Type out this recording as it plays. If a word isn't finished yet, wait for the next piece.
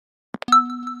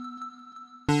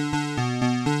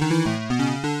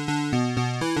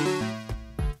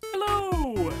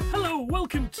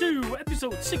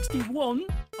episode 61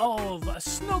 of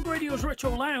Snugradio's Retro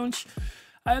Lounge.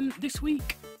 This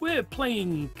week we're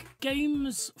playing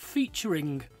games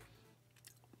featuring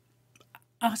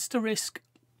Asterix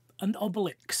and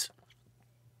Obelix.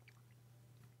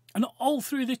 And all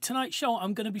through the Tonight Show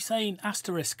I'm going to be saying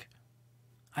Asterix.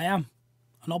 I am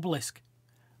an obelisk.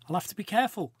 I'll have to be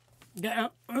careful.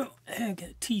 Get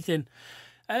teeth in.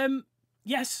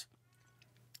 Yes,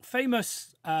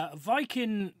 famous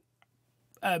Viking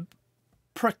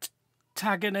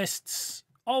protagonists,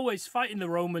 always fighting the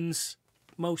Romans,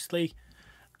 mostly,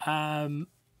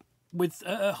 with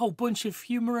a whole bunch of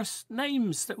humorous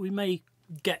names that we may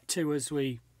get to as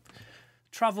we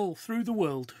travel through the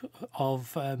world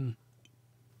of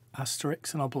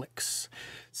Asterix and Obelix.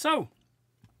 So,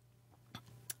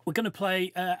 we're going to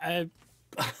play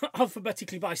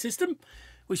alphabetically by system,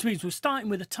 which means we're starting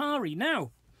with Atari.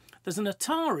 Now, there's an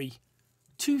Atari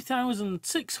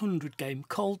 2600 game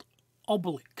called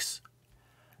Obelix.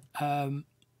 And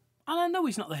I know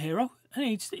he's not the hero, and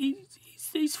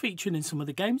he's featuring in some of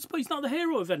the games, but he's not the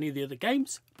hero of any of the other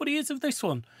games, but he is of this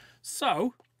one.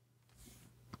 So,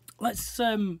 let's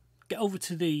get over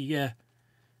to the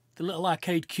little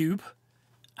arcade cube,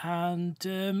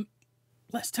 and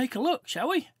let's take a look, shall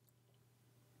we?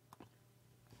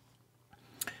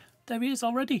 There he is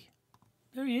already.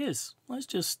 There he is. Let's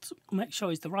just make sure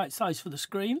he's the right size for the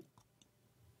screen.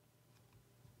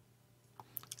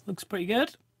 Looks pretty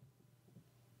good.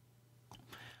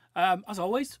 As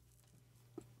always,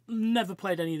 never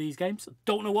played any of these games.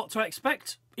 Don't know what to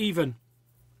expect, even.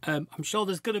 I'm sure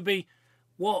there's going to be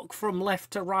walk from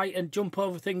left to right and jump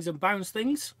over things and bounce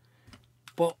things.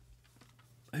 But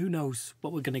who knows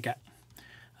what we're going to get.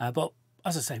 But,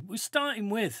 as I say, we're starting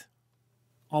with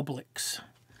Obelix.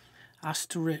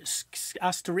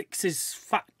 Asterix's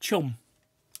fat chum.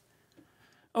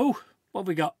 Oh, what have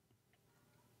we got?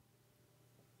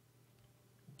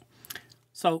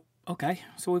 So, okay,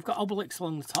 so we've got Obelix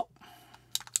along the top.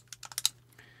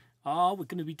 Oh, we're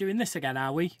going to be doing this again,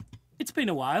 are we? It's been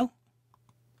a while.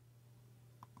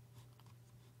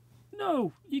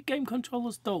 No, your game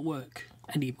controllers don't work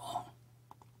anymore.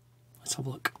 Let's have a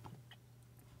look.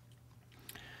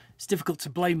 It's difficult to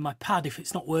blame my pad if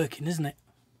it's not working, isn't it?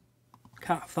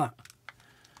 Can't have that.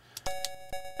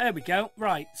 There we go.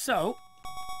 Right, so.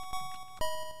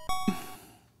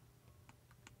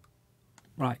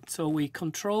 Right, so we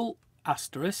control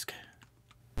Asterix.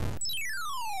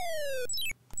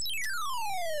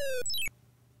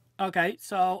 Okay,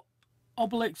 so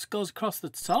Obelix goes across the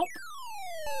top.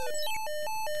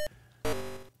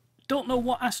 Don't know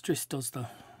what Asterix does though.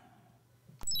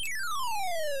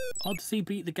 Or does he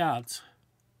beat the guards?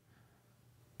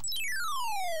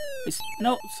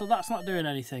 No, so that's not doing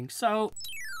anything. So,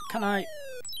 can I...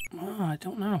 Oh, I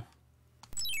don't know.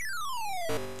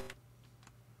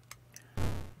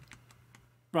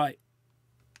 Right.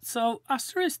 So,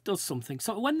 Asterix does something.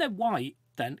 So, when they're white,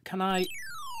 then, can I...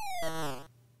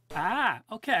 Ah,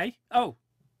 okay. Oh.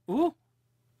 Ooh.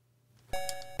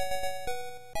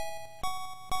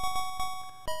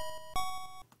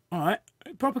 Alright.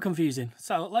 Proper confusing.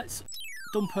 So, let's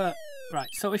dump her... Right,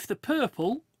 so if the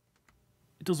purple...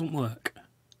 It doesn't work.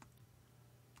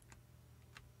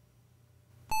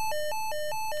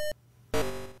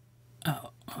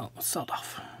 Oh, sod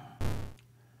off.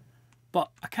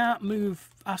 But I can't move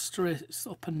Asterix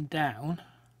up and down.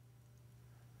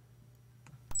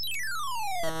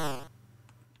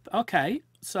 Okay,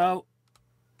 so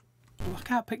I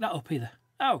can't pick that up either.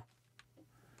 Oh.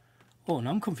 Oh, no,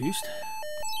 I'm confused.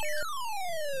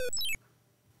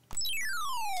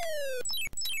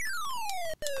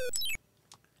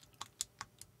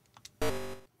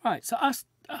 Right, so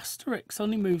Asterix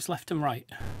only moves left and right.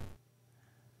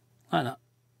 Like that.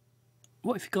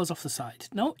 What if he goes off the side?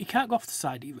 No, he can't go off the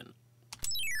side even.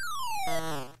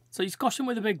 So you squash him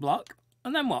with a big block,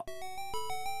 and then what?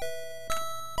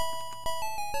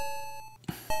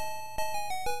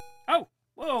 Oh!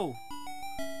 Whoa!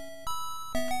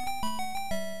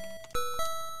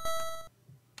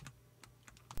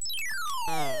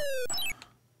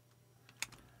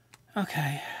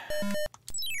 Okay.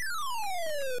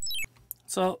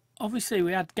 So, obviously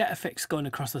we had Get a Fix going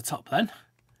across the top then.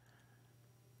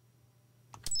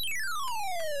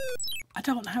 I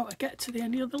don't know how to get to the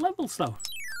any other levels though.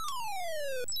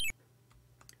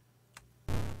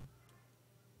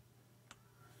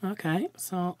 Okay,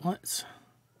 so let's...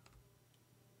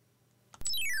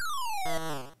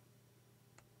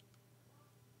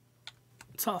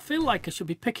 So I feel like I should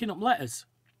be picking up letters.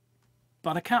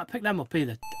 But I can't pick them up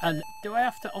either. And do I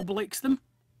have to Obelix them?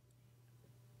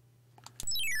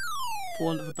 For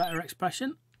want of a better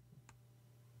expression.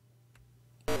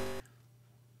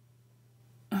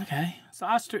 Okay, so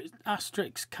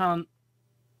Asterix can't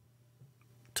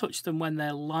touch them when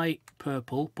they're light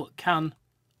purple, but can...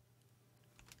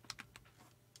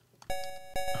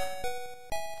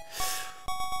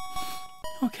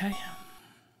 Okay.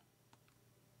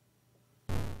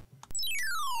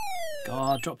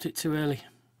 God, I dropped it too early.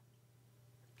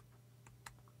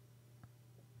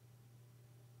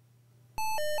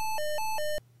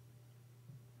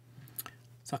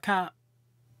 So I can't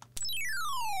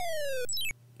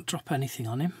drop anything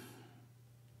on him.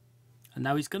 And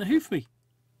now he's going to hoof me.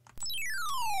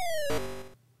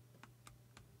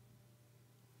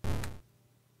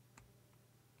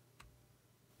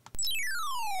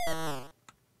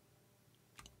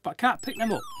 But I can't pick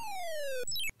them up.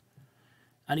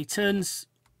 And he turns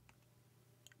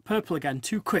purple again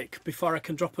too quick before I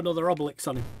can drop another Obelix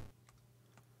on him.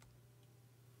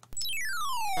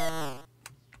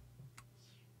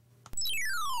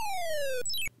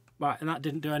 Right, and that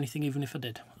didn't do anything even if I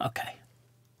did. Okay.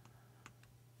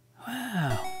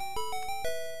 Wow.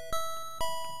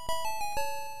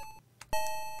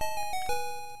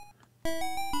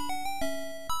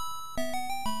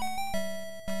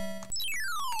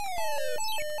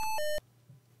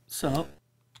 So,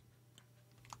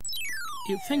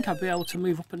 you'd think I'd be able to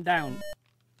move up and down.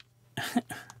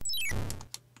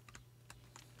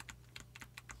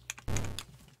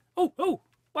 Oh,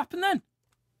 what happened then?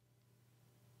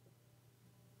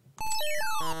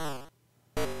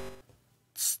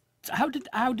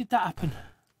 How did that happen?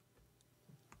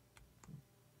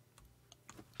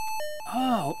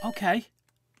 Oh, okay.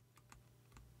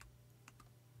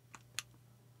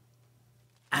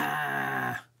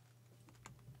 Ah.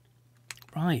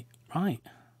 Right.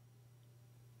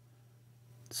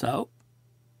 So.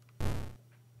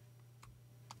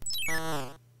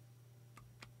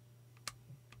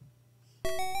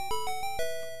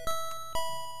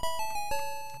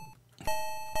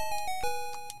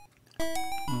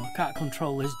 I can't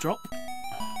control this drop.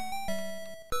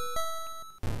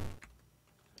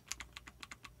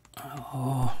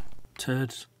 Oh,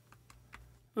 turds.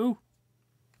 Ooh.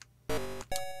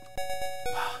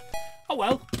 Oh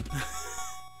well.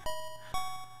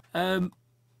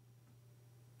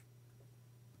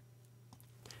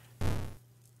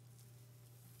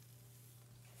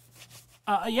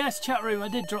 Yes, chat room, I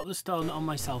did drop the stone on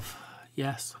myself.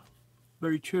 Yes,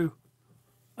 very true.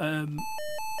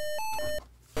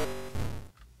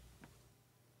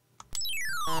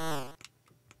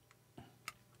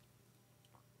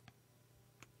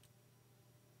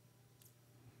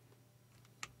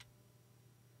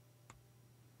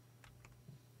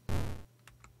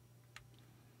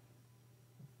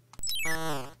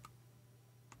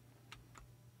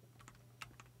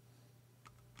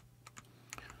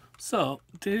 So,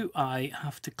 do I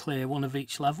have to clear one of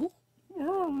each level?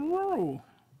 Oh,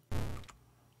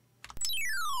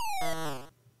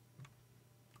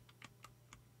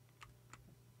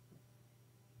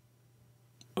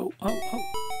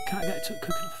 can't get to it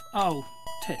quick enough. Oh,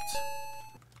 tits.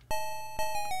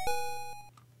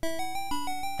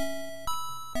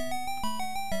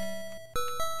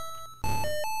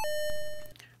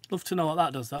 Love to know what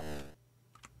that does, that.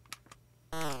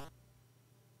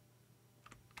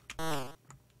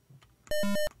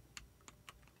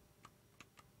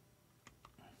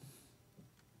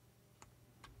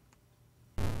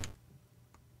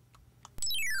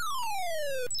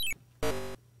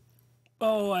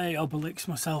 Oh, I Obelix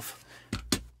myself.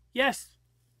 Yes,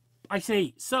 I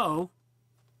see. So,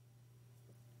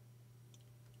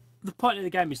 the point of the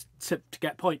game is to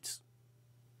get points.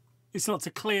 It's not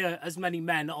to clear as many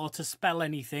men or to spell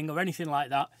anything or anything like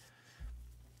that.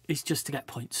 It's just to get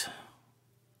points.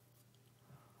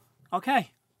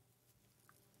 Okay.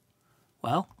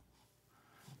 Well,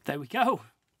 there we go.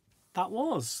 That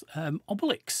was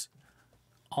Obelix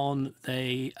on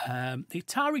the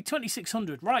Atari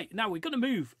 2600. Right, now we're going to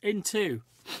move into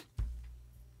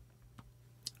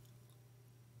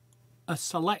a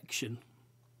selection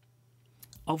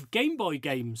of Game Boy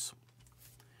games.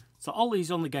 So all these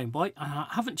on the Game Boy. I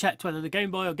haven't checked whether the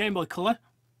Game Boy or Game Boy Color.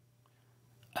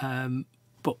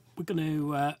 But we're going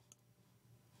to...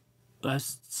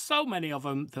 there's so many of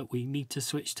them that we need to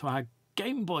switch to our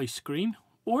Game Boy screen.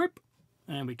 Orb.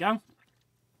 There we go.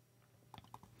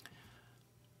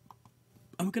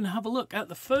 And we're going to have a look at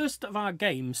the first of our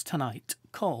games tonight,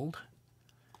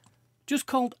 just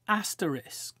called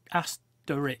Asterix.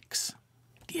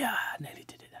 Yeah, I nearly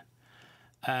did it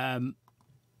then.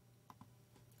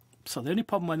 So the only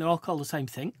problem when they're all called the same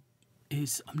thing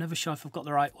is I'm never sure if I've got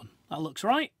the right one. That looks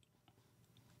right.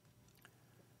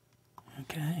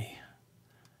 Okay.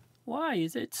 Why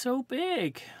is it so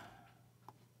big?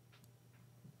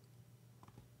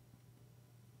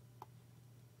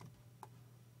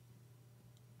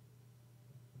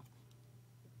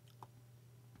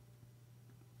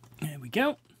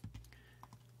 go.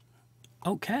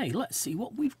 Okay, let's see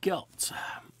what we've got.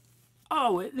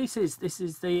 Oh, this is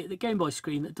the Game Boy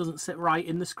screen that doesn't sit right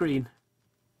in the screen.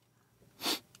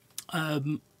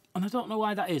 And I don't know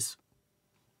why that is.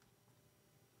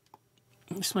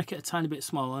 Let's make it a tiny bit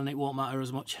smaller and it won't matter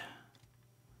as much.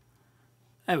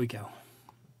 There we go.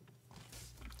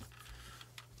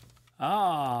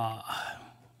 Ah,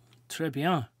 très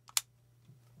bien.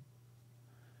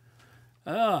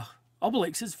 Ah,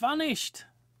 Obelix has vanished.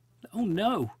 Oh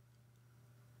no.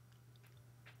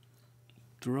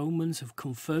 The Romans have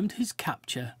confirmed his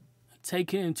capture and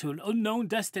taken him to an unknown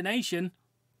destination.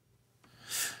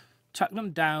 Track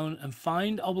them down and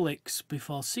find Obelix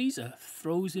before Caesar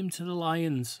throws him to the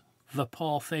lions. The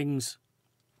poor things.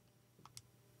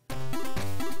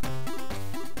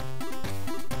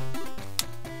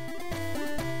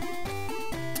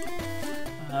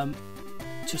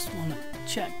 Just want to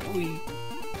check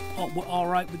we're all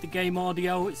right with the game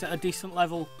audio. It's at a decent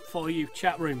level for you,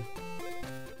 chat room.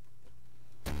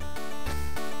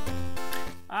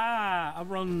 I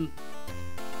run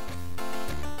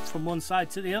from one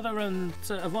side to the other and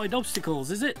to avoid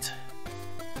obstacles, is it?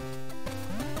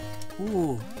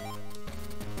 Ooh.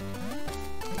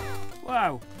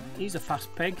 Wow, he's a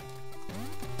fast pig.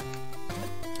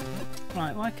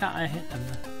 Right, why can't I hit them?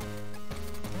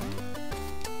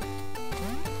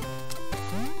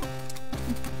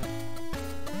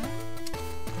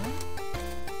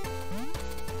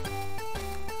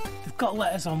 They've got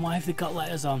letters on. Why have they got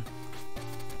letters on?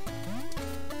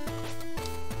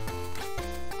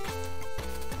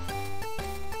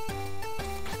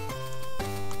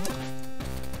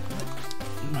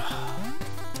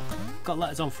 Got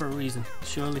letters on for a reason,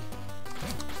 surely.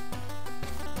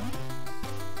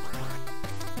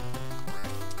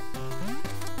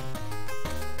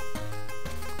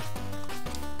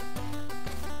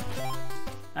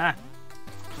 Ah.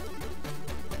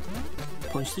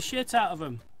 Punch the shit out of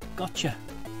him. Gotcha.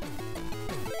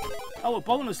 Oh, a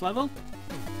bonus level.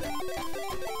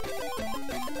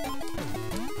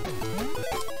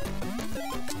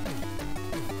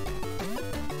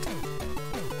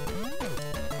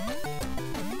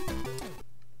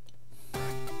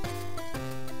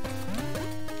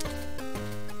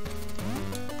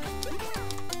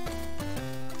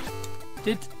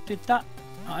 Did that?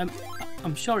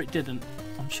 I'm sure it didn't.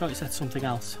 I'm sure it said something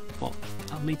else, but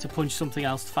I'll need to punch something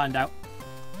else to find out.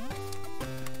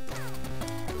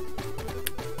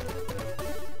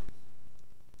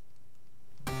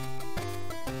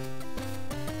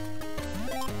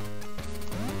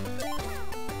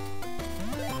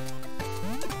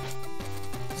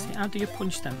 See, how do you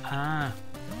punch them? Ah.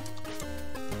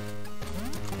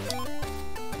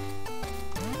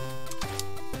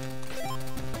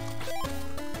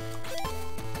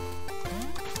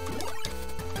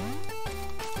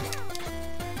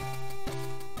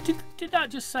 Did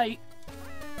that just say...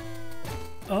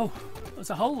 Oh, there's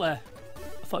a hole there.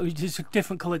 I thought it was just a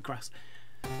different coloured grass.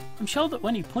 I'm sure that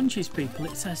when he punches people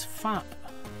it says FAP.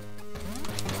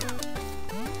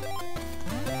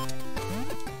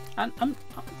 And I'm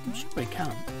sure he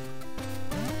can.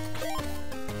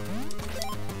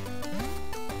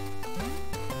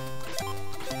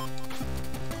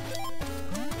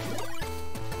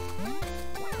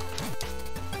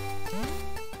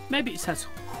 Maybe it says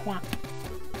whap.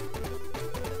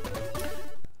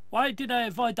 Why did I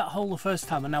avoid that hole the first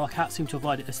time and now I can't seem to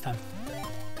avoid it this time?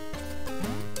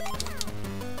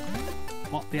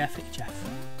 What the F, Jeff?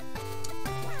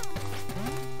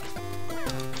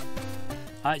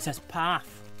 Ah, it says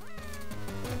path.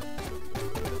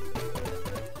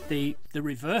 The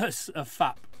reverse of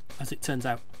FAP, as it turns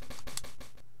out.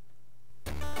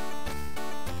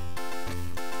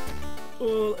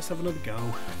 Oh, let's have another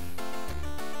go.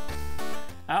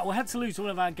 We had to lose one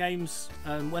of our games.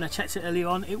 When I checked it earlier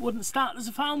on, it wouldn't start. There's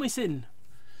a file missing.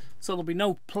 So there'll be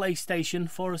no PlayStation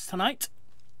for us tonight.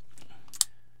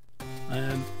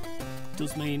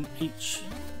 Does mean each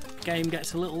game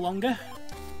gets a little longer.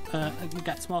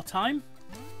 Gets more time.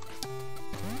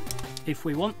 If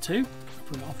we want to.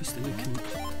 But obviously we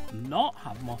can not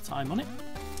have more time on it.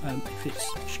 If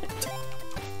it's shit.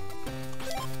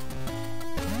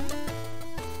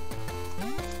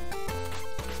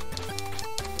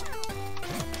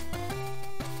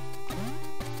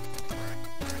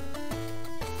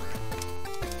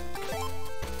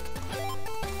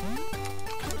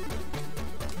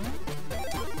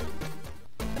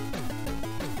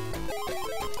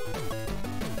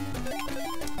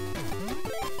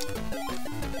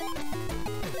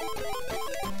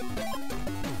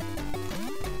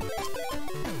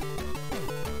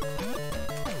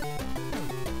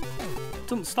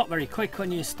 Doesn't stop very quick when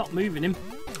you stop moving him.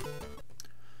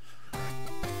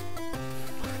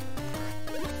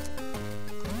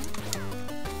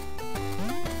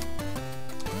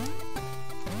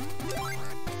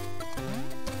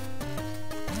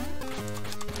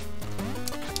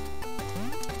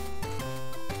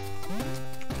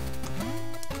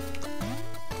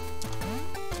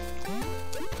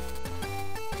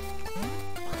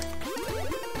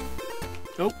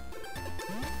 Oh,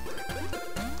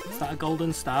 is that a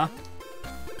golden star?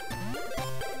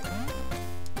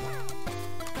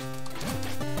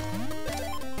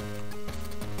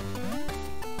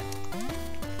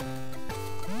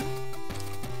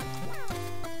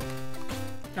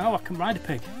 Oh, I can ride a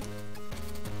pig.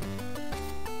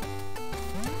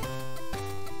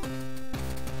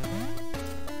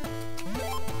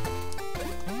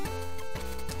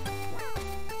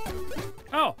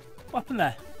 Oh, what happened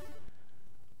there?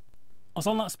 I was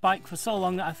on that spike for so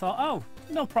long that I thought, oh,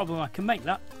 no problem, I can make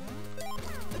that.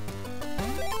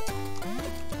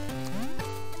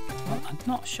 Well, I'm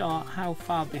not sure how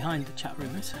far behind the chat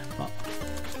room is, but...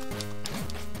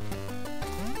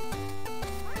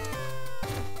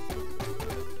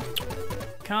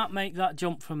 Can't make that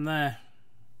jump from there.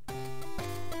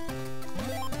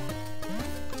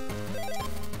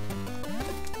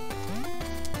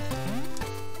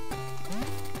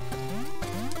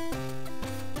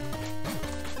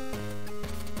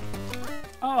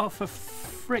 Oh, for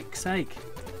frick's sake.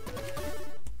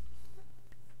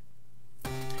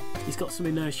 He's got some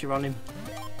inertia on him.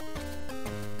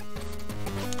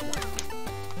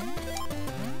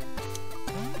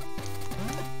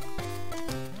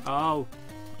 Oh,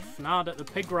 fnard at the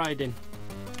pig riding.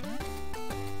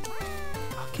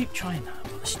 I'll keep trying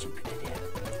that. What a stupid idiot.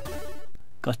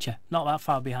 Gotcha. Not that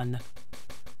far behind there.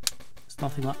 It's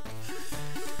nothing like...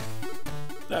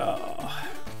 Oh.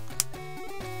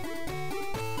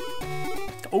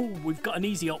 Oh, we've got an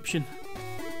easy option.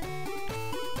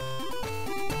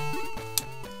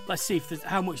 Let's see if there's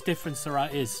how much difference there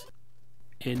is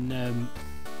in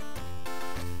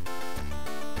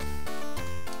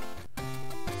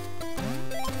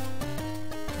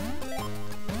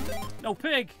no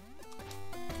pig.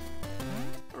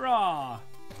 Hurrah!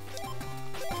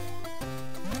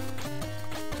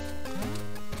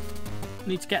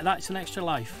 Need to get that, it's an extra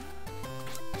life.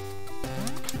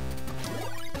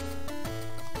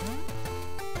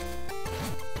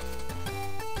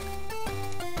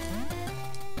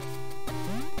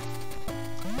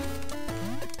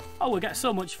 Oh, we'll get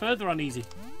so much further on easy.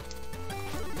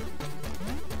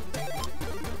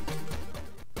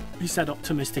 He said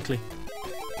optimistically.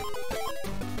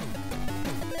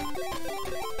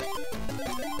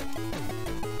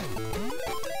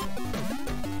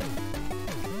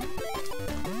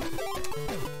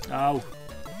 Oh.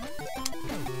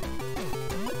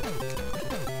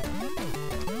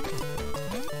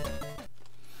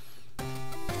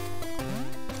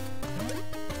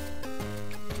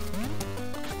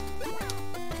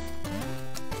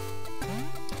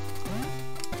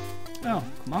 Oh,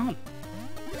 come on.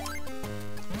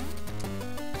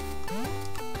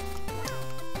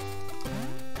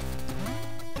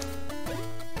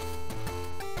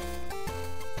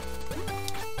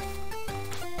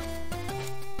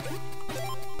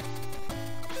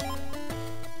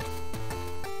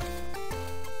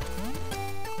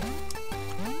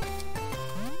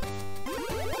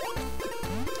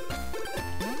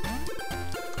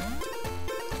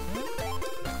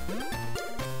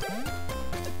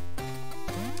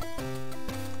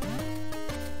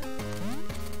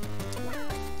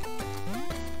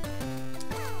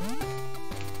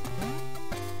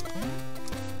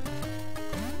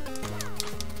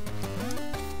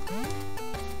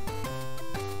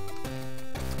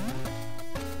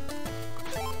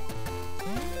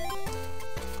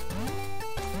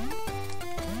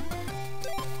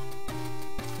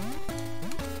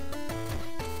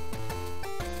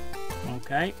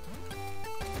 Okay.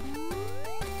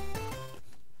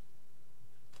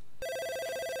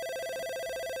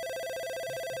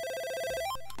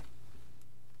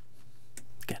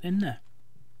 Get in there.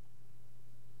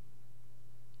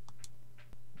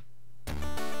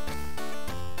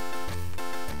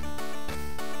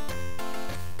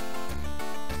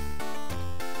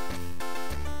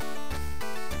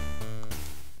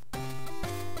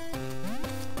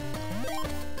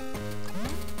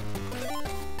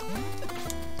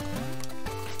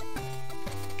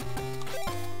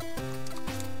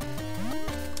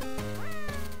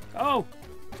 Oh,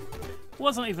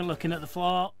 wasn't even looking at the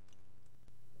floor.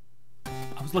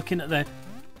 I was looking at the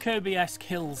Kirby-esque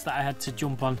hills that I had to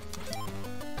jump on.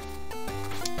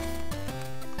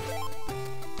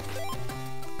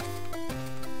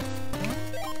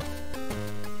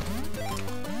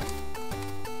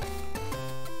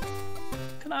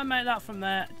 Can I make that from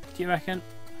there? Do you reckon?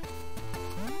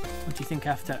 What do you think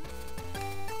after?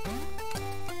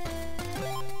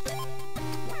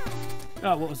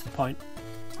 Oh, what was the point?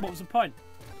 What was the point?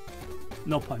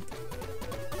 No point.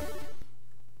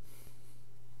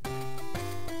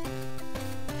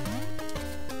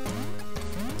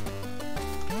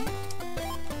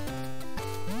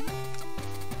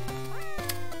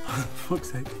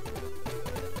 Fuck's sake.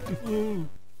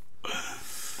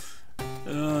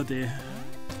 Oh dear.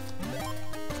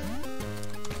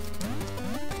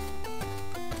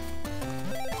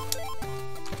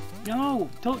 No,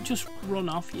 don't just run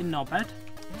off, you knobhead.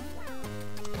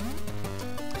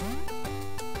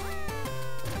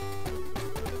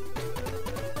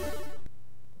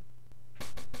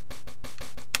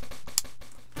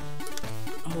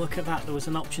 Oh, look at that, there was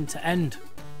an option to end.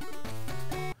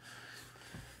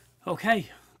 Okay,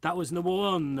 that was number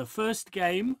one. The first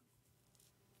game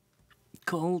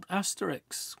called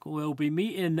Asterix. We'll be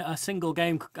meeting a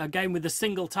game with a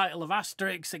single title of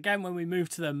Asterix again when we move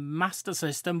to the Master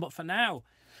System. But for now,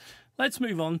 let's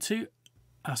move on to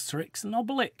Asterix and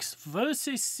Obelix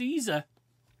versus Caesar.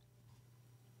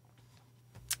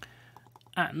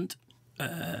 And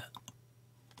let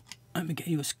me get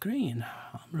you a screen.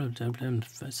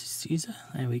 Versus Caesar.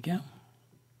 There we go.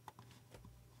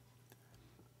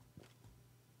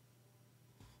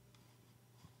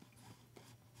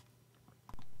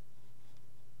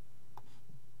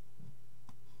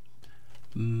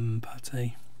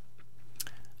 Party.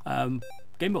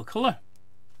 Game Boy Color.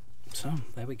 So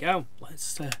there we go.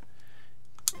 Let's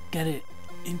get it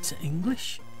into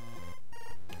English.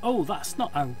 Oh, that's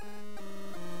not how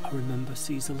I remember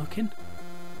Caesar looking.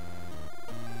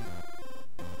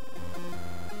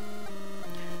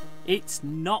 It's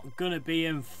not gonna be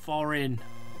in foreign.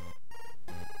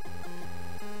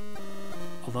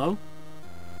 Although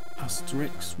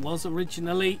Asterix was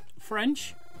originally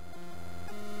French.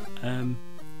 I'm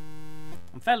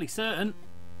fairly certain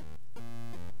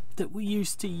that we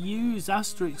used to use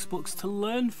Asterix books to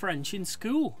learn French in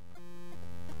school.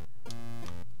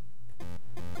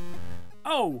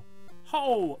 Oh,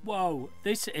 whoa!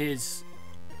 This is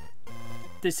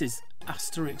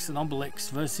Asterix and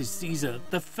Obelix versus Caesar,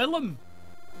 the film,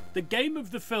 the game of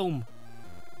the film.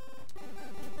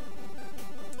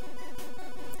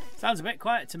 Sounds a bit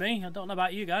quiet to me. I don't know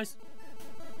about you guys.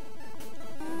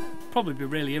 Probably be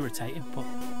really irritating, but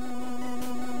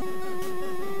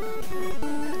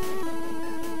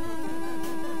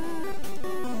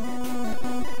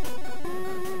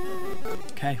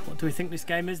okay, what do we think this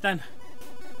game is then?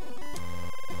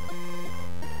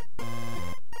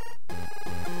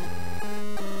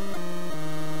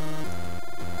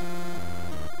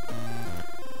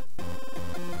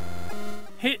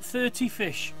 Hit 30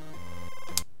 fish.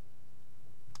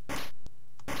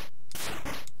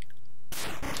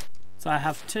 So I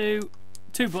have two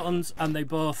buttons and they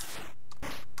both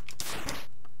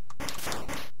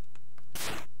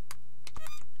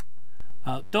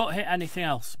don't hit anything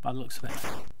else by the looks of it.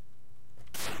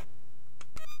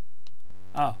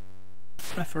 Oh,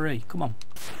 referee, come on.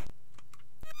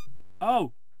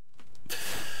 Oh.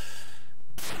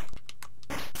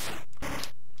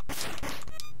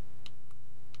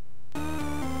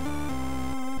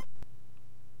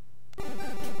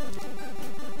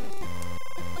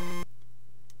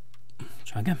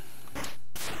 Try again.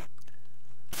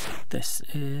 This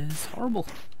is horrible.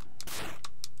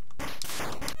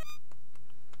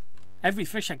 Every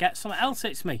fish I get, something else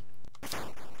hits me.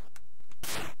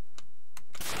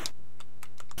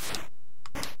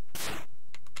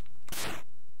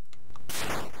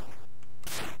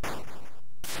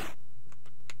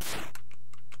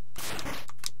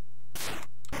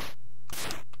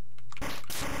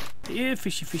 Yeah,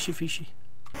 fishy, fishy, fishy.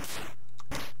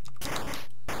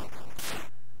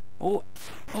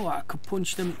 Oh, I could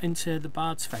punch them into the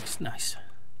bard's face. Nice.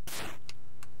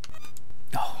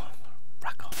 Oh,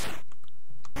 rack off.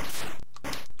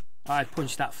 I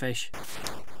punched that fish.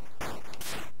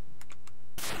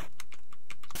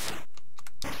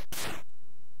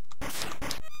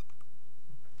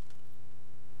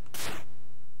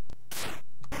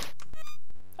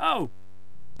 Oh!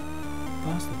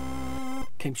 Bastard.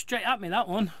 Came straight at me, that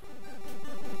one.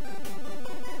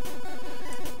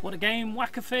 What a game,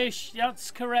 Whack-A-Fish. That's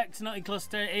correct, Nutty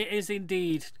Cluster. It is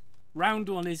indeed. Round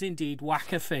one is indeed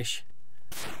Whack-A-Fish.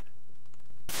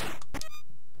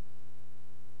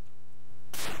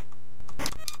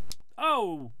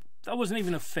 Oh, that wasn't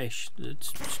even a fish. It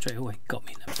straight away got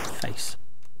me in the face.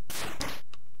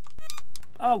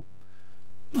 Oh.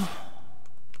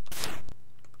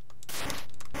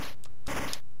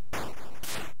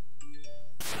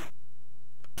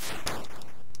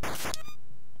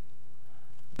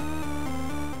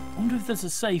 there's a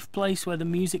safe place where the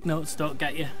music notes don't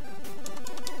get you.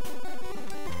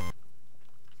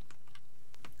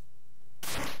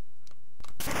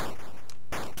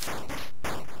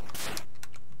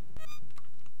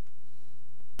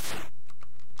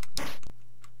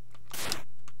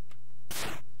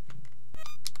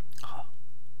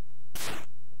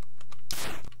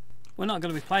 We're not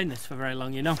going to be playing this for very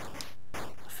long, you know. I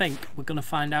think we're going to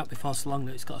find out before so long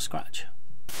that it's got a scratch.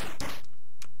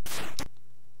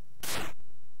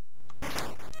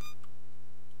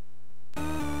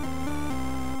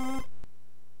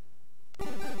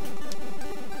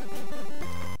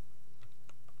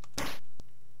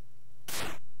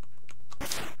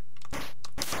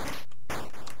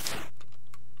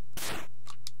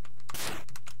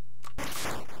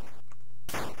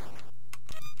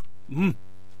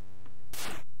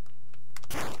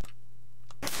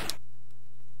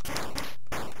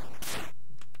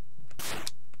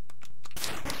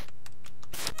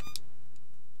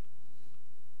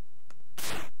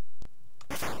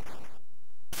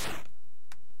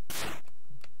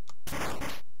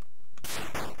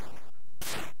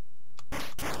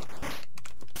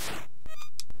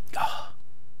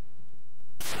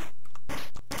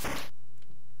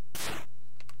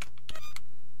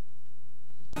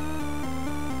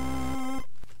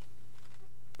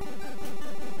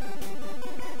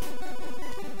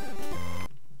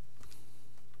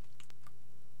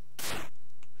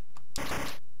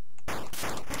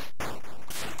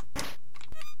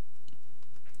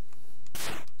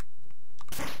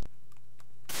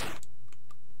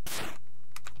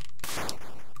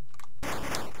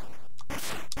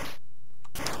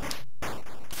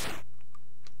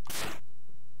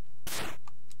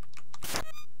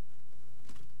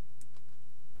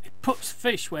 Puts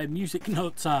fish where music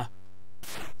notes are.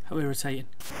 How irritating.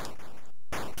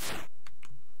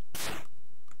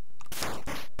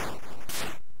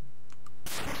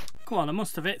 Come on, I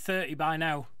must have hit 30 by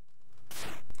now.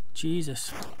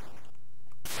 Jesus.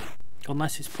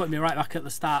 Unless it's putting me right back at the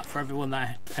start for everyone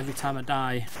there every time I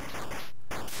die.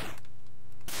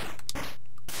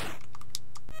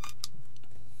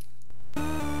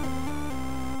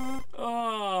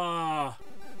 Oh,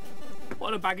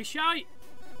 what a bag of shite.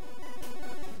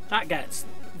 That gets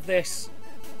this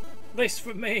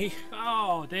from me.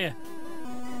 Oh dear.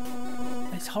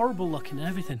 It's horrible looking and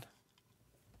everything.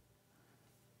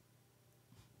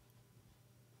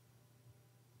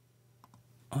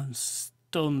 I'm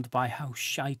stunned by how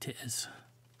shite it is.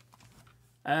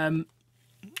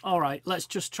 Alright, let's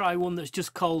just try one that's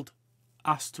just called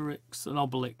Asterix and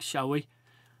Obelix, shall we?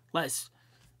 Let's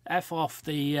F off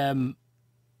the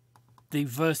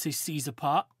versus Caesar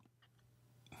part.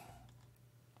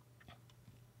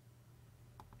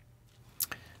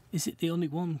 Is it the only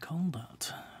one called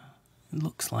that? It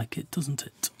looks like it, doesn't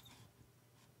it?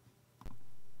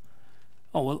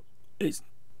 Oh well, it's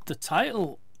the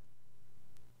title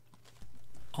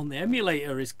on the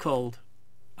emulator is called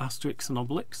Asterix and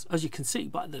Obelix, as you can see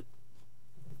by the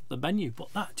menu,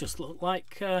 but that just looked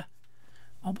like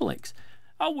Obelix.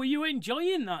 Oh, were you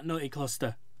enjoying that, Nutty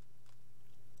Cluster?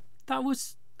 That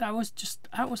was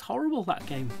horrible, that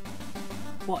game.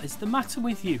 What is the matter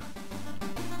with you?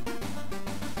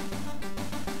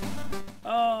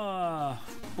 Oh,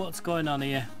 what's going on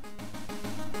here?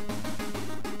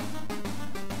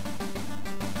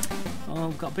 Oh,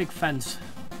 I've got a big fence.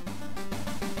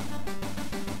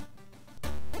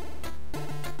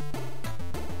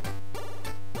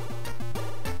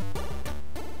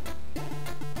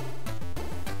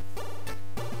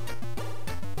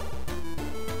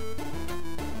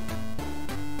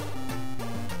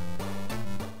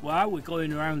 Wow, we're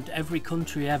going around every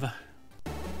country ever.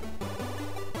 Do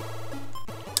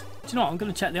you know what? I'm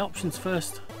going to check the options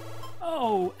first.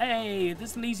 Oh, hey,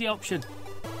 there's an easy option.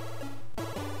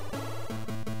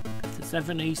 If there's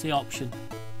ever an easy option,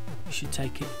 you should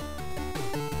take it.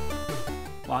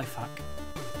 Life hack.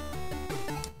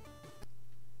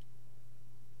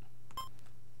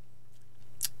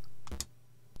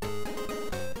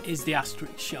 Is the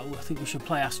Asterix show. I think we should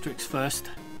play Asterix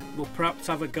first. We'll perhaps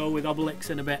have a go with Obelix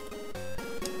in a bit.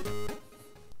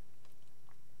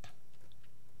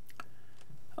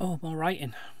 Oh, more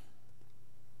writing.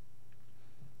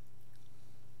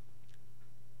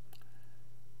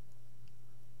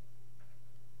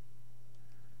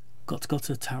 Got to go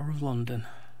to the Tower of London.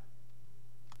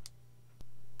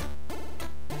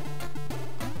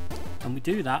 And we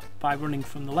do that by running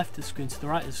from the left of the screen to the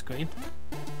right of the screen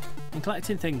and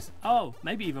collecting things. Oh,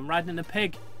 maybe even riding a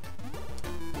pig.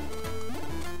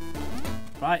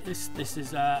 Right, this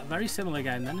is a very similar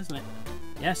game then, isn't it?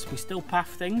 Yes, we still path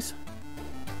things.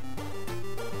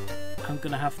 I'm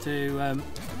going to have to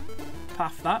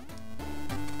path that.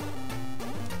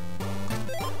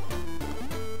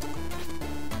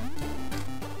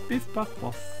 Biff, buff,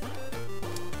 buff.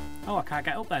 Oh, I can't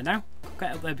get up there now. Could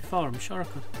get up there before, I'm sure I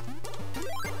could.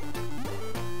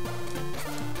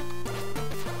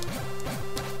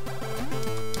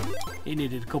 He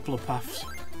needed a couple of paths.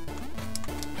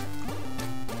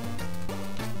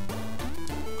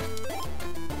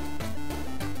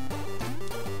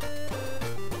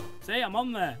 See, I'm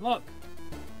on there. Look,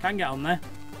 can get on there.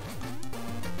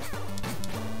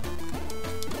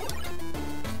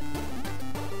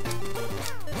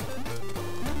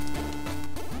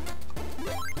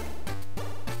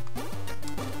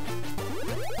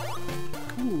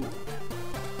 Cool.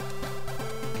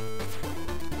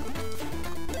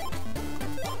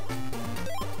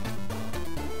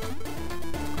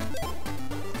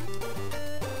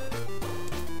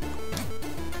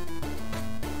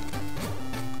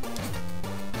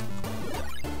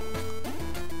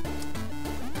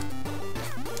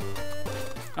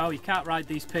 Oh, you can't ride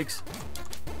these pigs.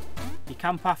 You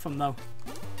can path them though.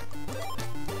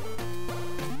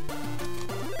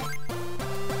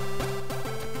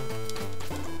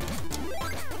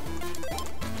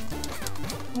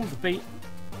 Oh, the beat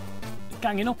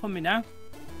ganging up on me now.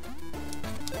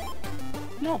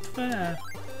 Not fair.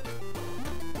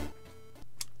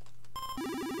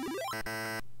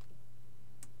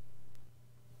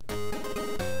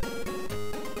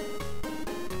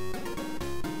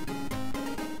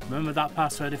 Remember that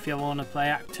password if you want to play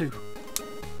Act 2.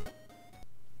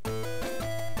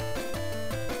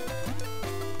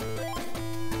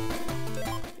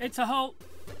 It's a hole.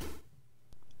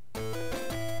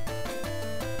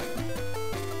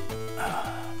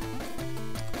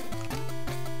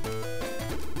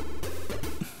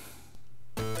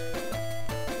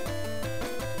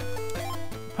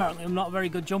 Apparently I'm not a very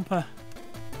good jumper.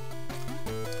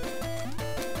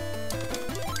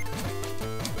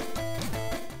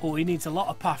 Oh, he needs a lot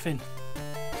of pathing.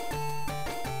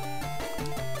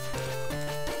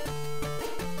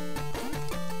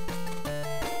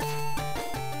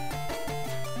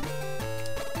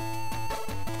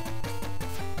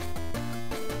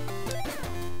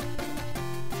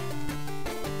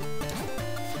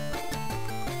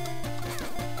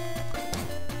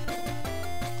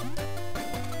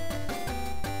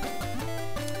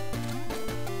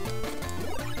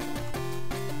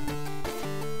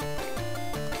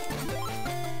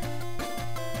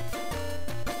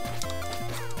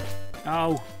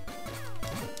 Oh,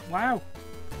 wow.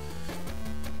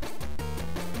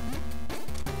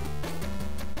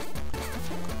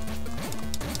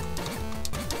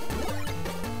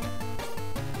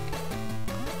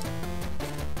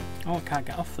 Oh, I can't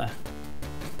get off there.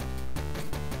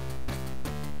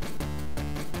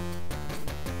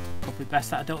 Probably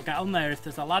best that I don't get on there if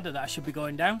there's a ladder that I should be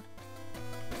going down.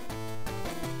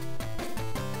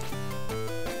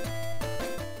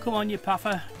 Come on, you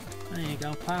puffer. There you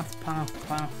go, path, path,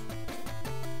 path.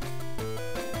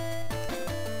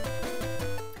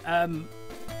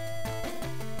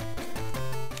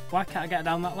 Why can't I get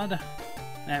down that ladder?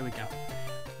 There we go.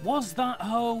 Was that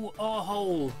hoe or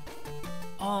hole?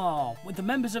 Oh, with the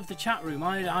members of the chat room,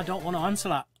 I don't want to answer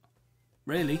that.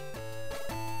 Really.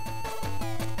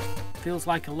 Feels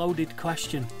like a loaded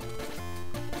question.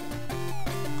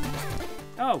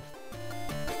 Oh.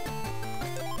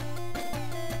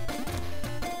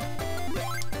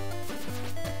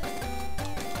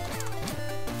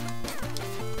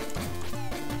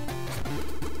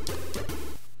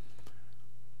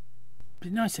 Be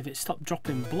nice if it stopped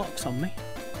dropping blocks on me.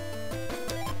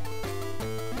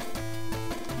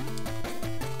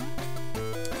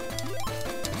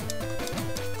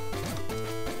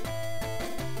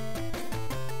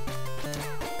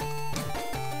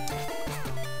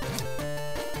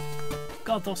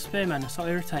 God, those spearmen are so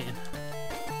irritating.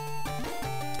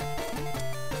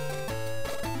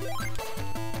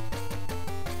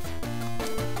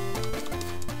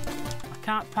 I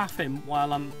can't path him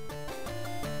while I'm...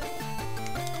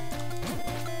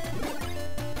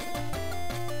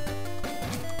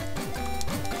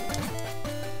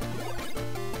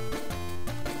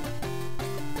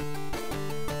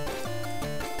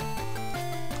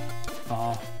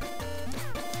 Oh.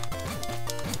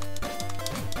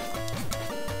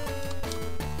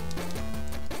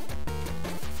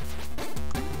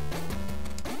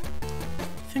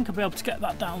 I think I'll be able to get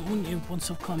that down, wouldn't you, once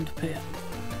I've climbed up here?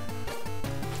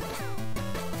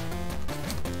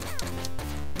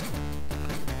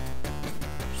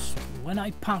 When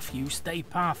I path you, stay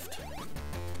pathed.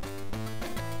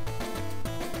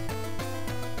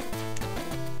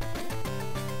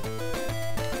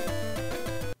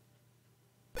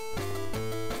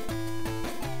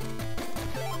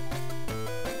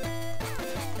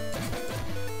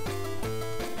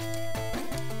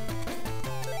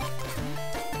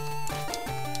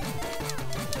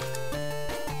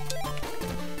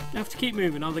 keep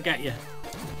moving or they get you.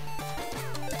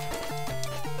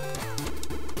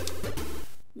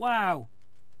 Wow.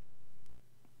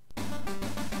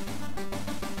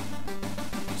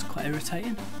 It's quite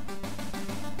irritating.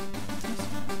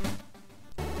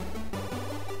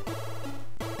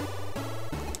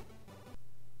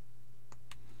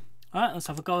 Alright, let's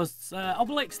have a go as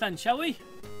Obelix then, shall we?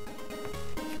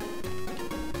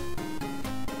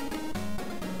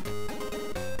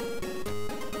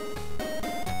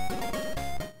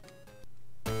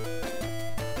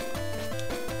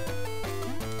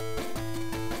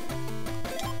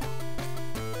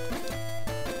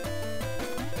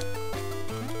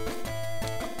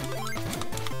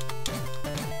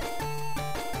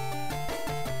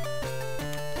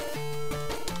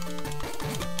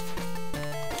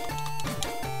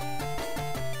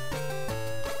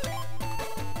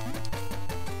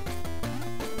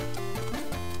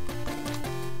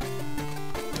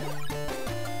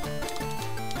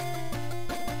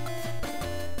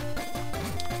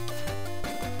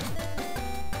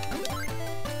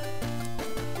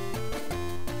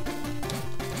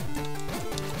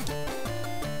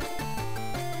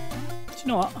 You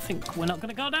know what? I think we're not going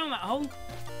to go down that hole.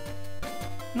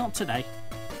 Not today.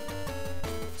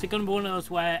 Is it going to be one of those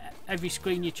where every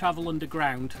screen you travel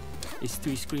underground is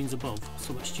 3 screens above?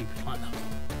 Something stupid like that.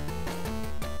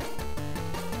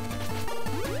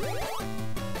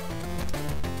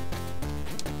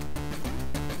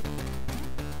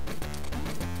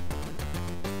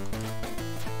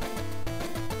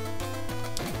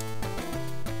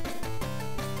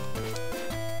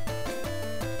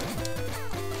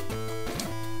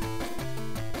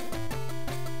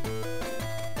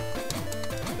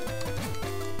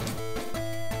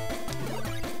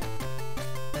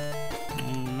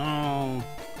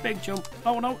 Big jump.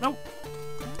 Oh, no, no.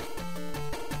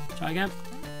 Try again.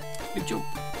 Big jump.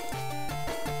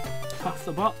 Path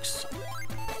the box.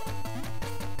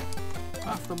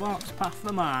 Path the box. Path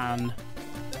the man.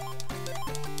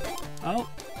 Oh.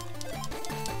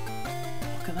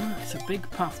 Look at that. It's a big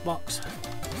path box.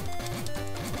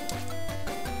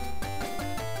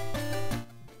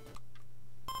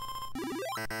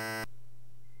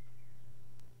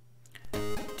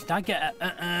 Did I get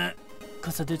a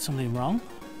because I did something wrong?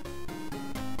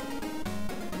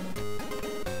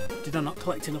 Did I not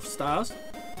collect enough stars?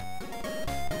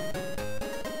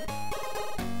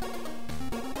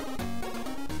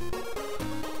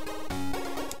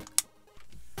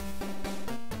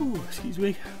 Ooh, excuse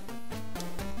me.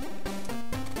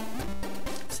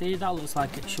 See, that looks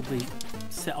like it should be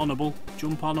sit onable,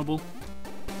 jump onable.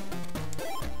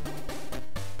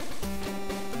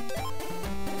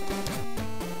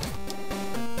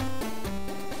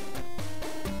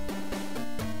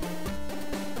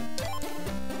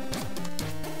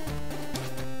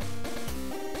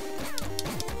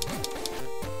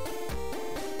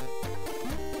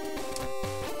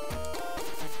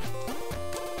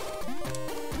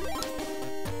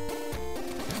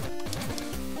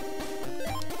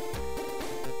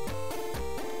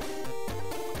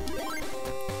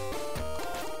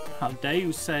 How dare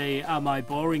you say, am I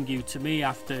boring you to me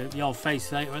after your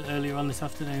face earlier on this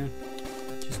afternoon?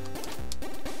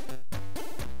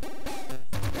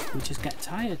 We just get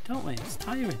tired, don't we? It's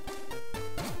tiring.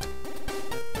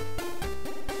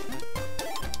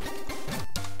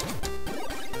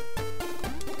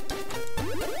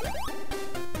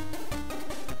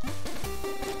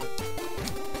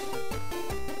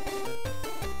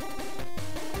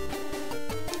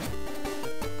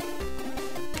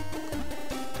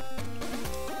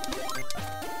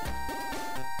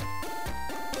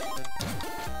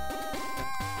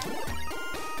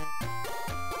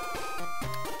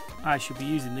 I should be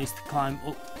using these to climb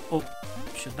up,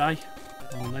 should I?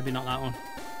 Oh, maybe not that one.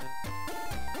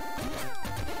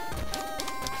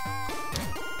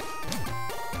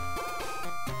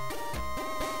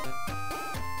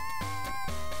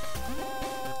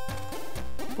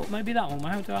 But maybe that one.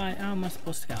 How am I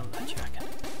supposed to get out of that, do you reckon?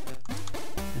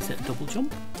 Is it a double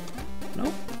jump?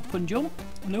 Nope. Up and jump?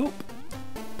 Nope.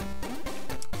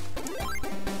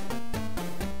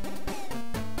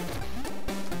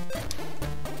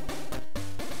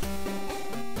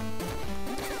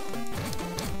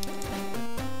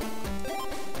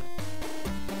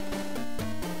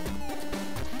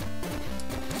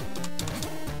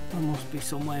 Be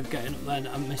some way of getting up there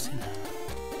that I'm missing.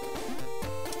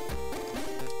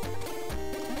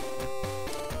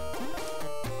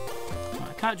 Right,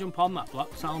 I can't jump on that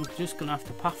block, so I'm just gonna have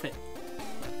to path it.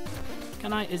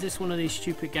 Can I? Is this one of these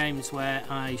stupid games where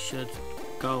I should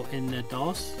go in the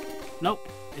doors? Nope,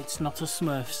 it's not a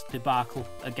Smurfs debacle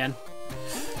again.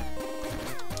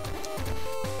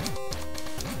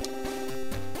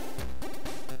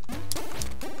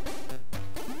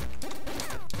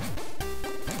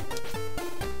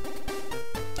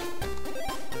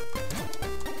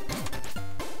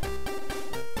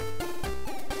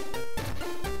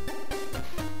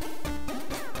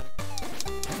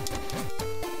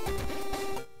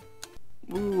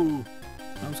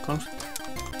 close.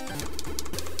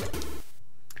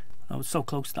 I was so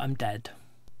close that I'm dead.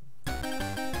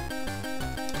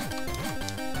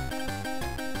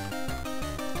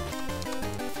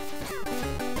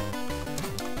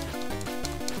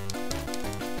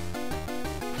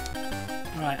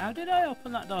 Right, how did I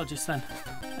open that door just then?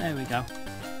 There we go.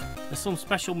 There's some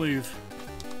special move.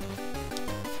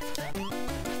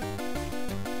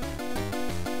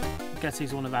 I guess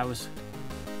he's one of ours.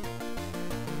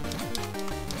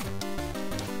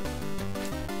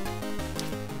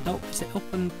 Nope, is it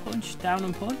up and punch, down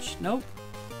and punch? Nope.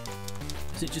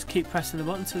 Does it just keep pressing the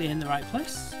button until you're in the right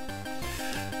place?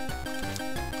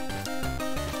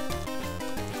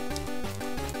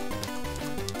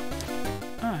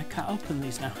 Oh, I can't open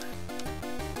these now.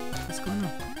 What's going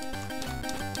on?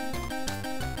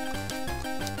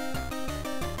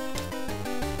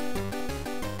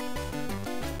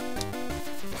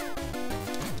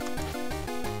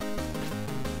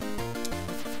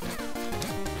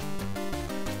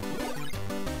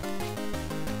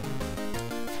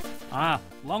 Ah,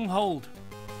 long hold.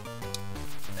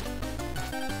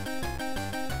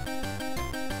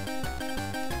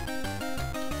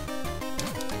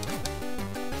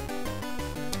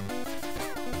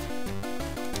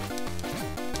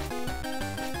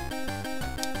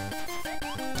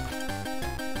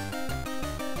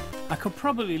 I could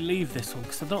probably leave this one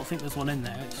because I don't think there's one in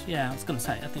there. Yeah, I was going to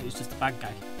say, I think it's just a bad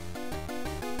guy.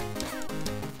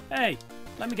 Hey,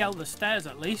 let me get up the stairs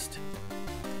at least.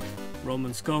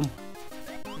 Roman scum.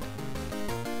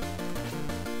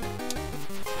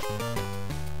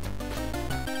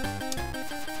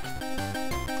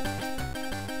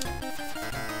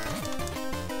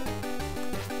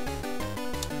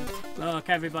 Look,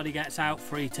 everybody gets out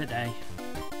free today.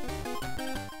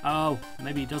 Oh,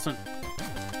 maybe he doesn't.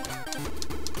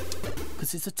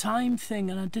 Because it's a time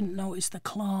thing and I didn't notice the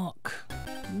clock.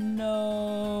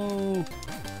 No.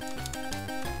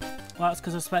 Well, that's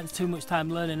because I spent too much time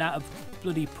learning how to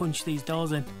bloody punch these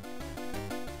doors in.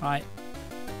 Right.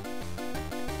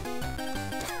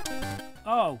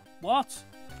 Oh, what?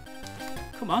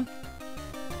 Come on.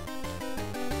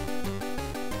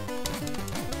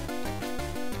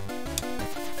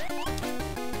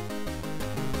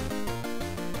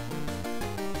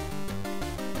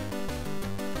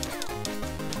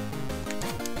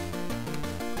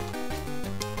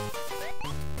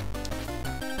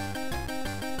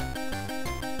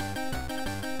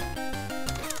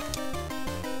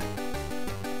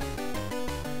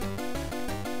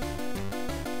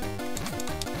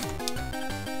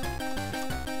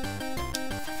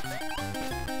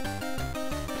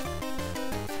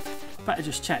 Better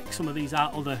just check some of these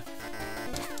out other.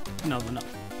 No, they're not.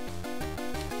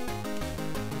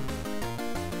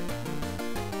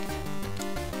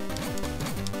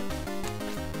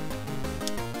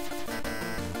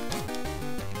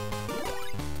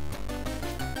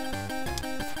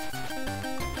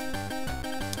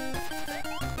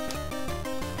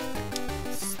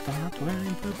 Start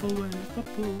wearing purple, wearing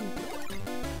purple.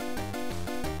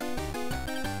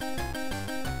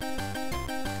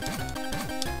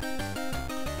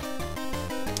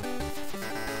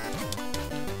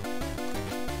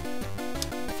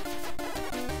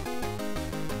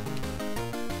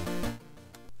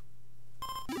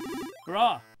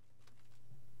 Hurrah!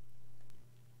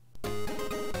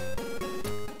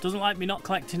 Doesn't like me not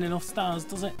collecting enough stars,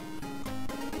 does it?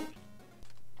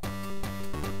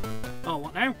 Oh,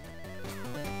 what now?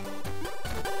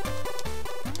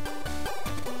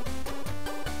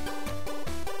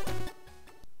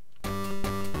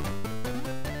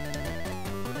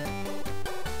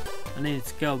 I needed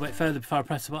to go a bit further before I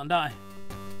press the button, don't I?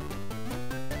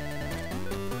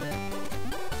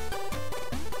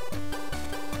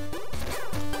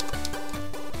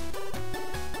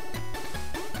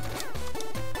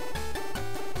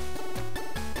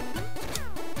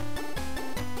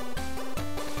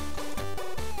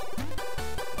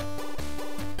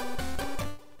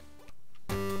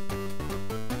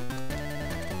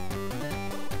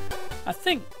 I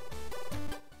think.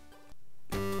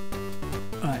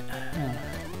 Right.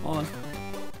 Hold on.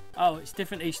 Oh, it's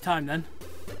different each time then.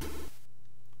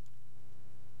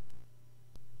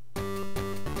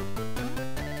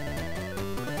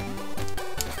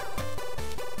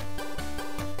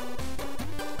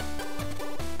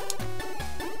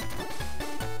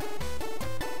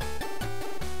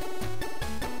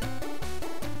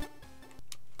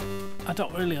 I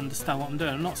don't really understand what I'm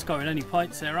doing. I'm not scoring any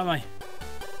points here, am I?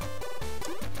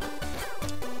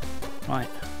 Right.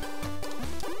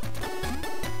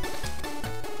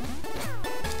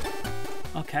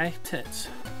 Okay, tits.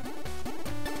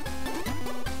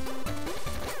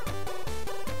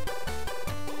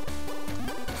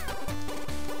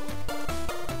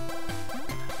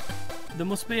 there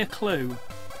must be a clue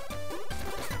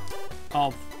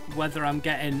of whether I'm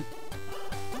getting...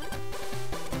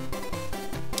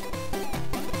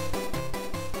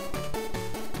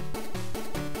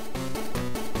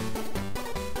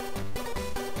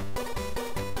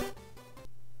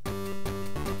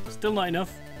 Still not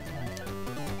enough.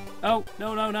 Oh,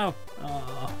 no, no, no.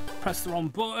 Oh, press the wrong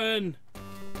button.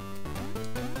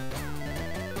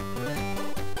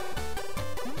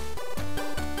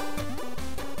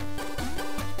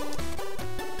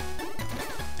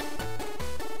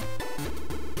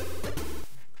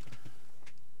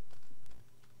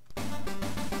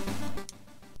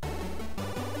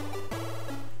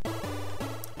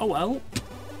 Oh well.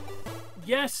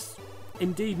 Yes,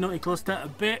 indeed, Nutty Cluster, a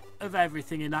bit of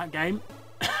everything in that game.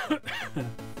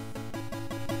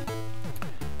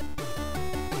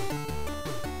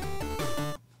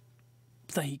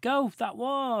 There you go, that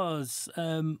was,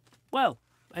 well,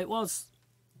 it was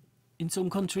in some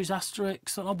countries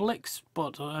Asterix and Obelix,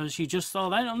 but as you just saw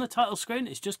then on the title screen,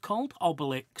 it's just called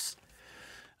Obelix.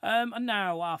 And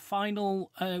now our final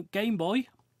Game Boy,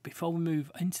 before we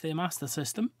move into the Master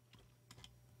System.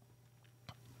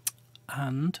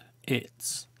 And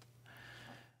it's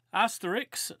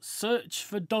Asterix Search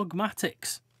for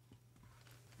Dogmatix.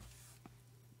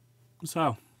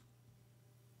 So,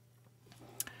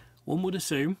 one would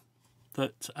assume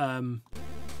that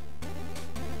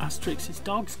Asterix's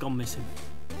dog's gone missing.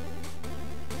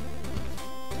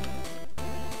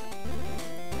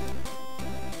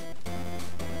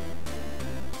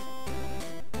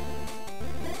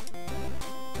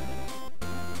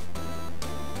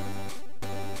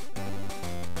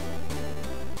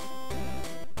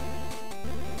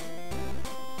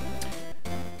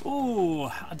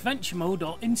 Adventure mode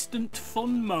or instant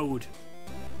fun mode.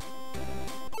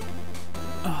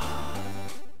 Oh,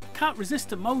 can't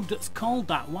resist a mode that's called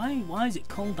that. Why is it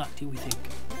called that, do we think?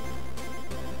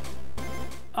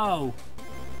 Oh,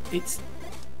 it's...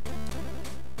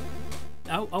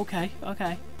 Oh, okay,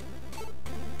 okay.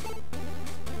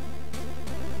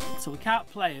 So we can't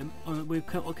play them. We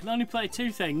can only play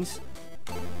two things.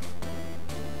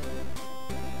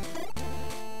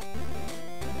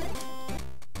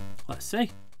 Let's see.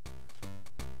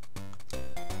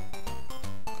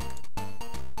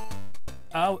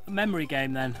 Oh, memory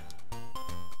game then.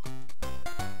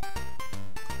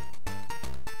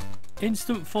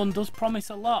 Instant fun does promise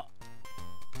a lot.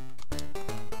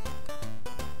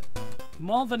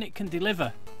 More than it can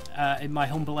deliver, in my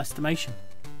humble estimation.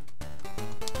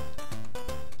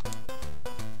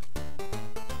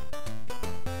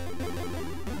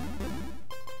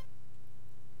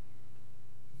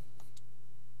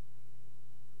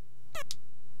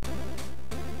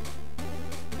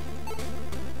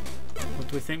 What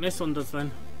do we think this one does then?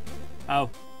 Oh.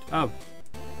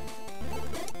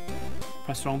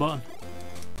 Press the wrong button.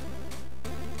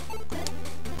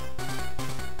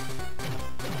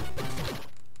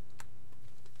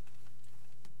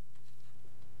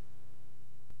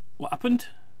 What happened?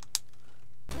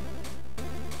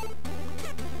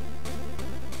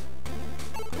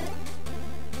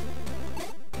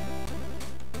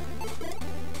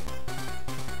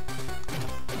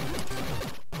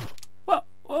 What?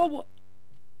 Oh, what?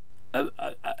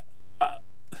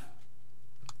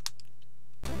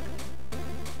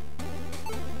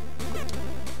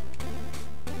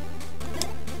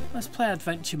 Let's play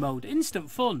adventure mode.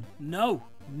 Instant fun? No.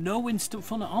 No instant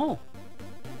fun at all.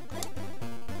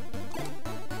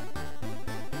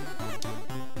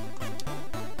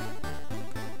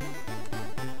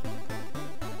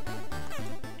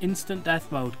 Instant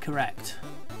death mode, correct.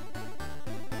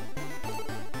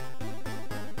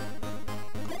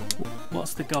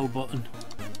 What's the go button?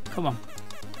 Come on.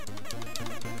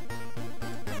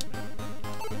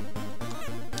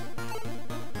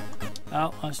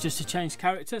 Oh, that's just to change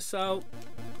character, so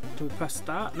do we press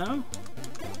start now?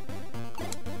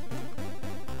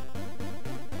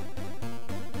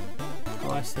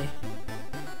 Oh, I see.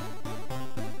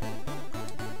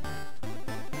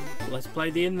 Let's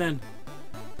play the in then.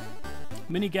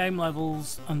 Minigame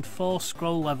levels and 4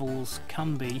 scroll levels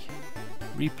can be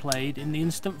replayed in the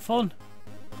instant fun.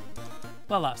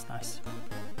 Well, that's nice.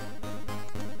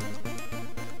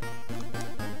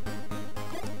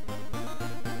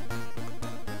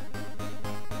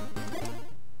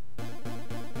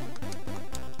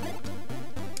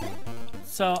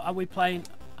 So, are we playing...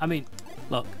 I mean,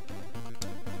 look.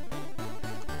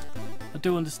 I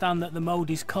do understand that the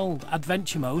mode is called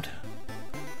Adventure Mode.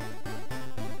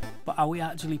 But are we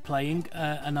actually playing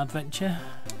an adventure?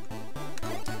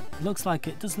 Looks like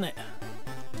it, doesn't it?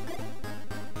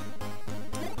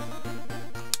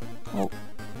 Oh,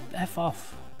 F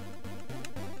off.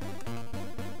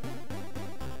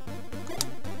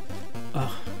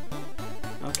 Oh.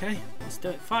 Okay, let's do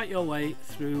it. Fight your way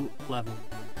through level.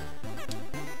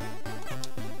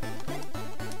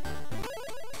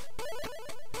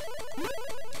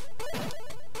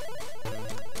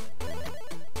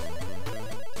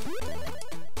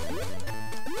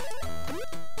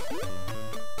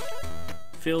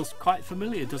 Feels quite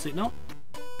familiar, does it not?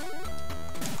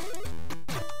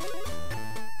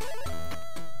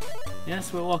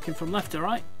 Yes, we're walking from left to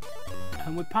right,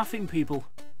 and we're pathing people.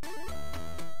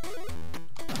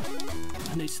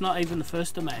 And it's not even the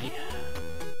 1st of May.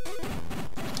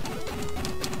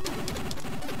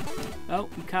 Oh,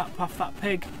 you can't path that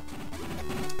pig.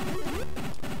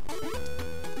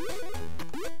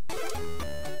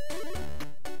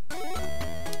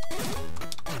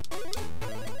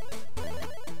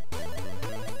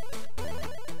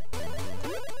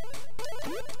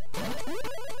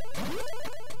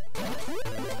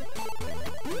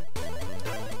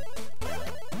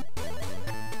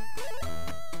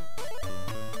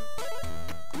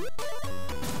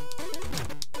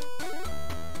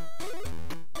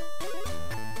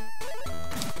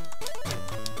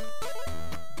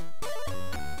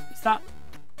 That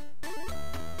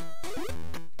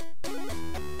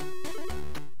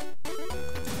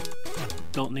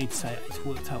don't need to say it, it's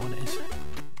worked out what it is.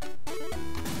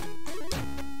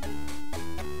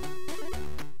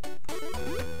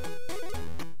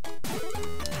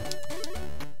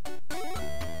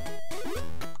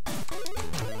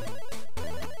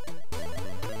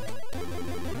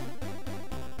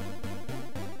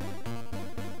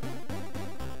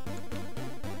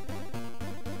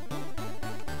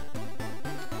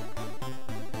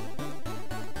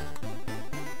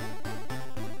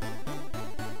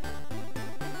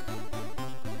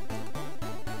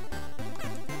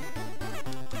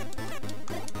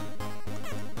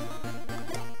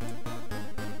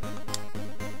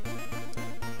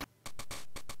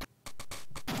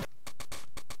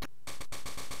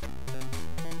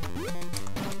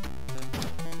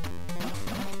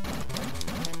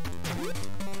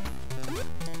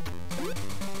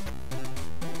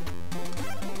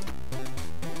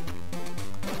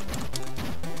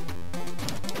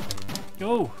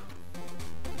 Oh!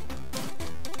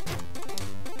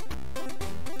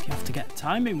 You have to get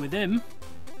timing with him.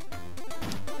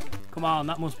 Come on,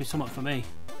 that must be something for me.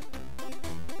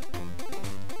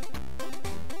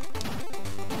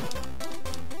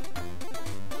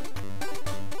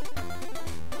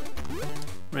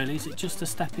 Really, is it just a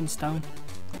stepping stone?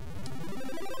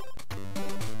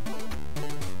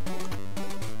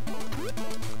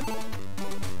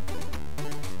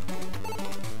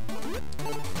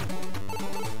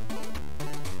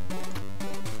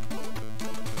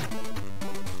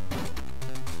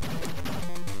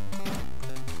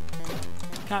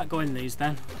 Can't go in these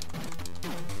then.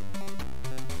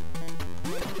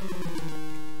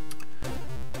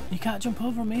 You can't jump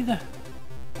over them either.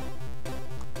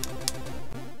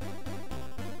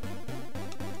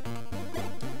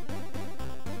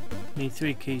 Need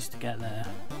 3 keys to get there.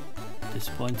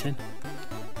 Disappointing.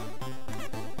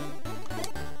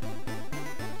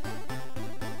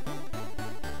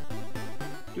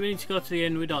 Do we need to go to the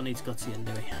inn? We don't need to go to the inn,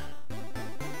 do we?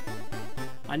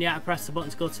 And yeah, I press the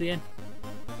button to go to the inn.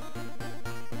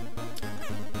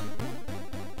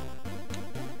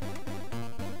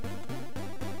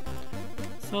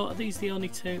 So are these the only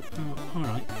 2? Oh,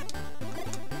 alright.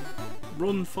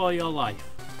 Run for your life.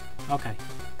 Okay.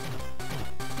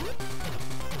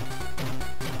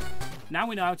 Now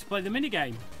we know how to play the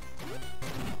minigame.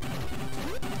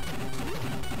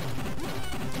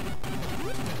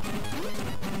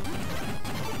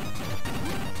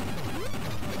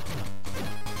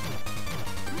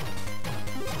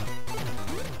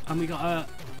 And we got a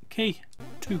key.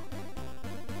 2.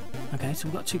 Okay, so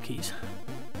we've got 2 keys.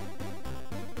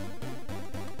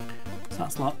 So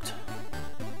that's locked.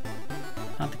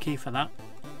 Add the key for that.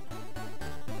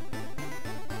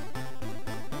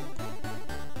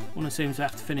 One assumes we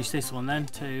have to finish this one then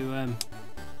to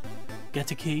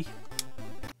get a key.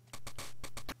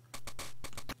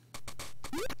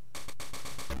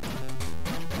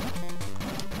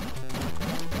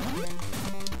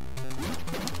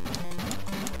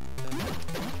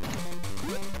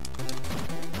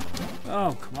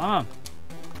 Oh, come on.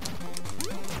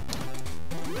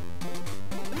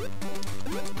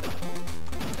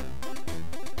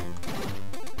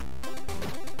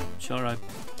 Sure, I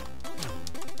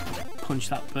punch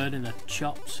that bird in the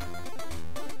chops.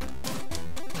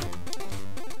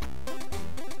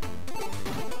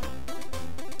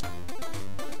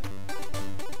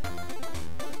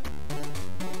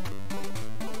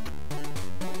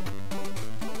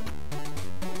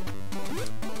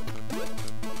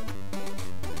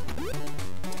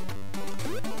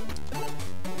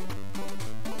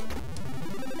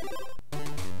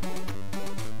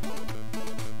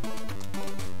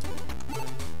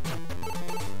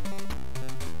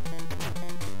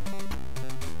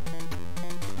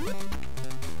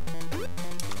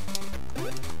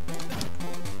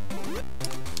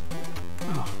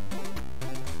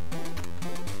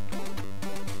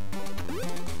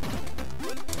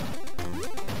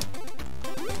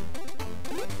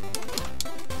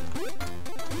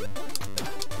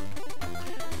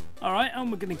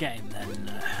 And we're going to get him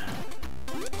then.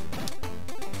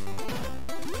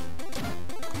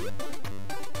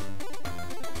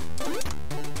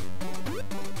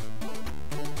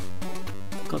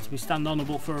 Got to be stand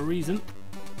honourable for a reason.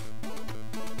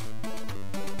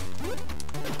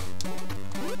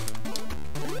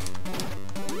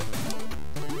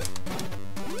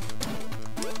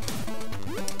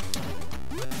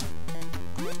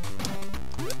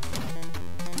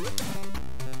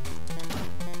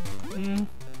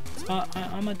 So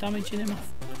am I damaging him?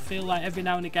 I feel like every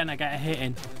now and again I get a hit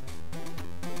in.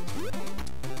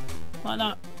 Like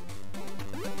that.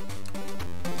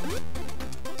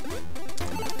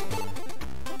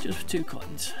 Just for 2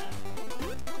 coins.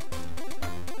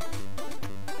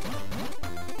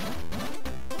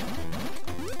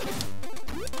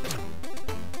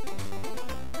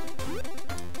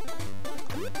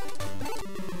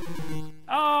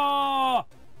 Oh!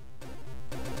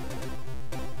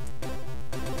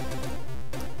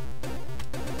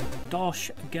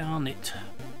 Dosh Garnet.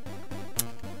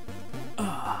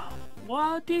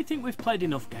 Well, do you think we've played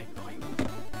enough Game Boy?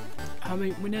 I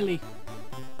mean, we're nearly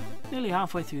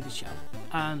halfway through the show,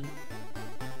 and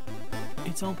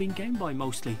it's all been Game Boy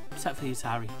mostly, except for the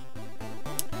Atari.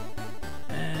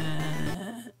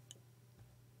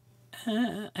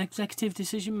 Executive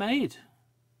decision made.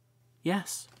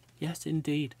 Yes, yes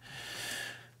indeed.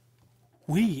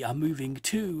 We are moving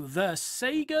to the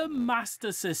Sega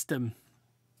Master System.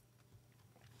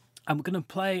 And we're going to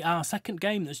play our second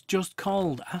game that's just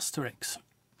called Asterix.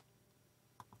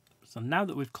 So now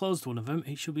that we've closed one of them,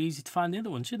 it should be easy to find the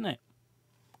other one, shouldn't it?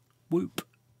 Whoop.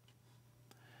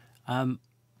 And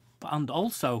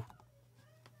also,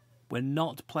 we're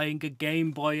not playing a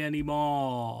Game Boy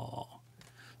anymore.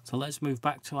 So let's move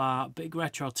back to our big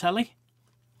retro telly.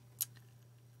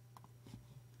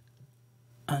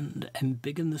 And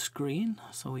embiggen the screen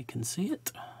so we can see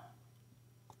it.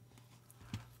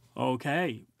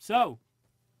 Okay, so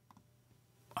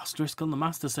Asterix on the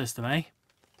Master System, eh?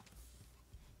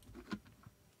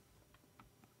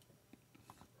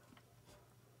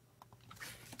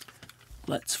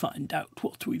 Let's find out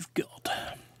what we've got.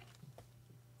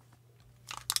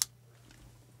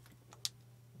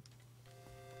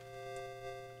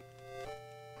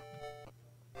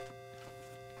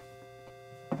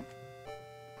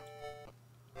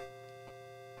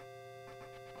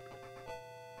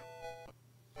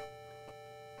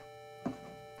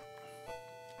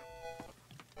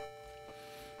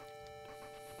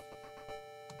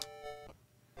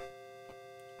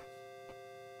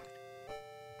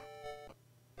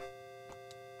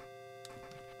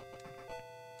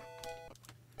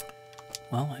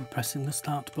 Well, I'm pressing the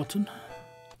start button.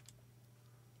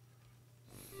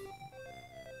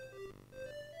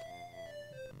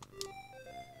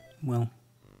 We'll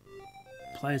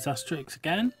play as Asterix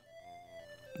again.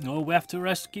 Oh, we have to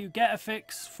rescue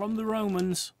Getafix from the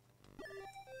Romans.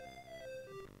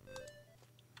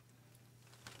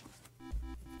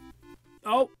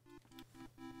 Oh,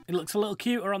 it looks a little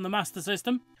cuter on the Master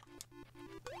System.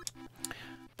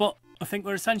 But I think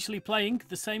we're essentially playing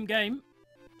the same game.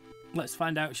 Let's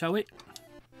find out, shall we?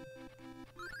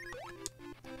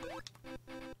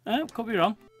 Oh, could be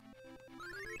wrong.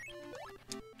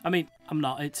 I mean, I'm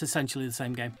not. It's essentially the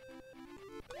same game.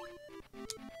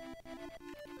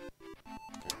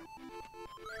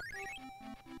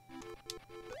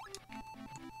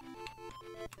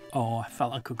 Oh, I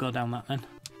felt I could go down that then.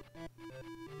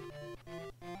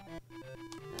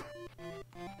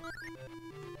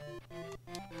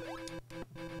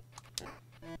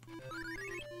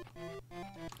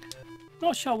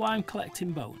 Not sure why I'm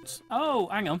collecting bones. Oh,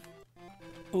 hang on.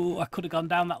 Oh, I could have gone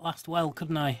down that last well,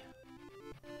 couldn't I?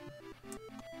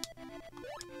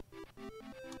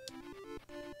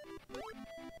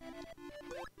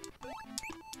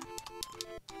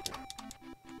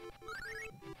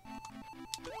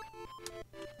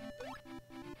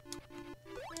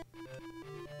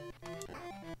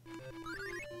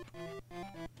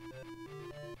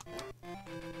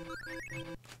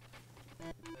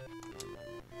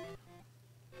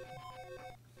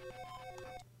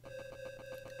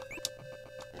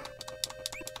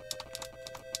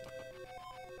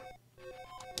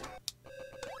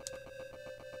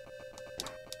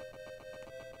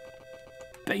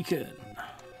 Bacon.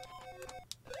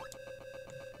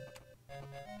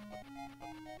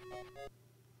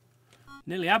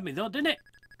 Nearly had me though, didn't it?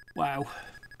 Wow.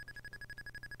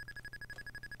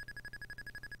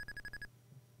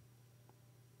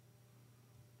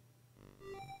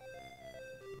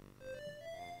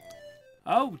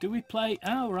 Oh, do we play?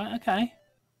 Oh, right, okay.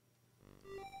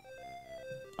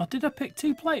 Oh, did I pick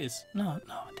 2 players? No, I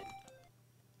didn't.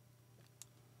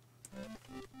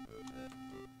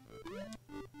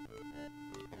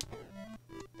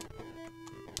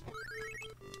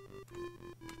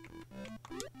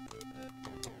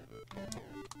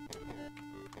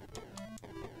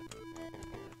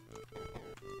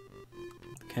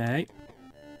 Okay.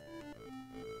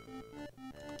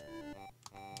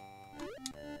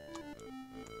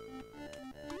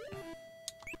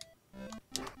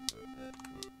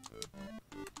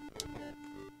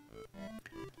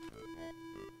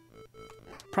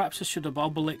 Perhaps I should have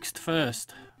Obelixed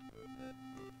first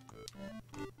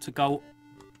to go.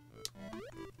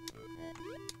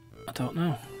 I don't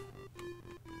know.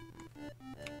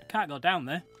 I can't go down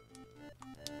there.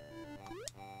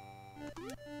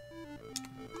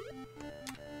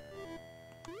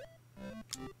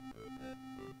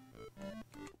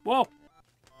 Whoa!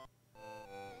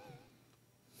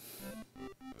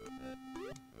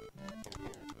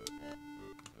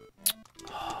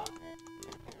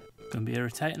 Gonna be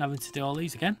irritating having to do all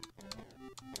these again.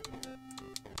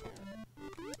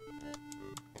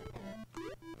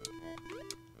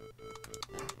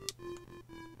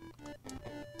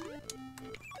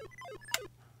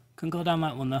 Can go down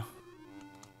that one though.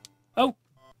 Oh!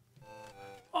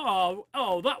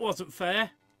 Oh, that wasn't fair.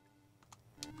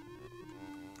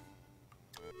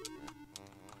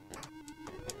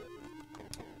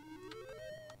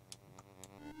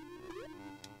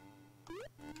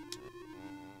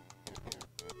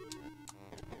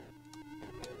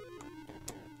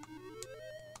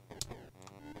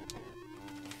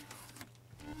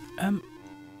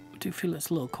 I do feel it's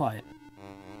a little quiet.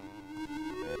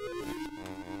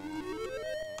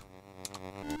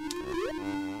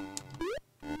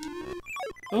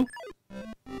 Oh.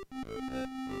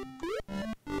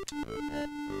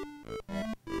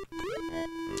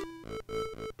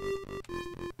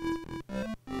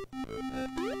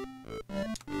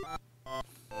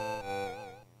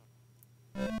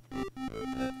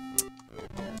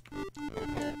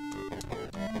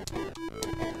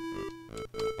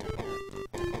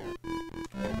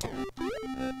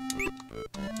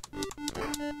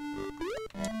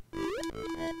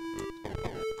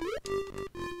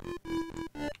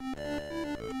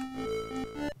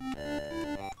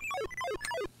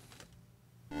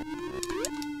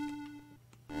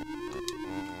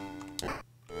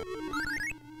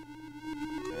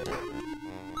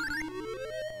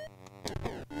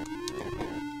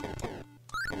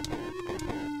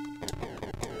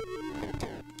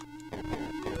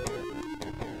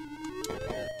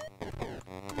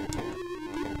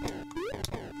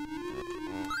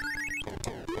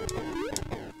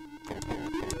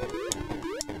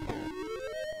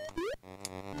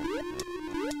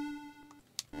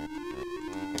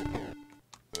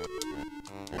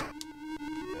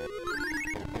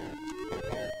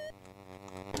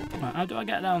 Right, how do I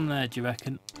get down there, do you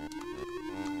reckon?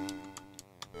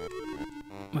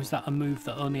 Or is that a move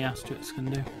that only Asterix can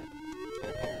do?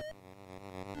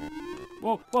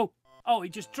 Whoa, whoa! Oh, he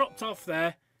just dropped off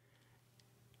there.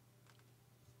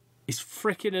 His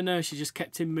frickin' inertia just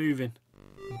kept him moving.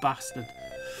 Bastard.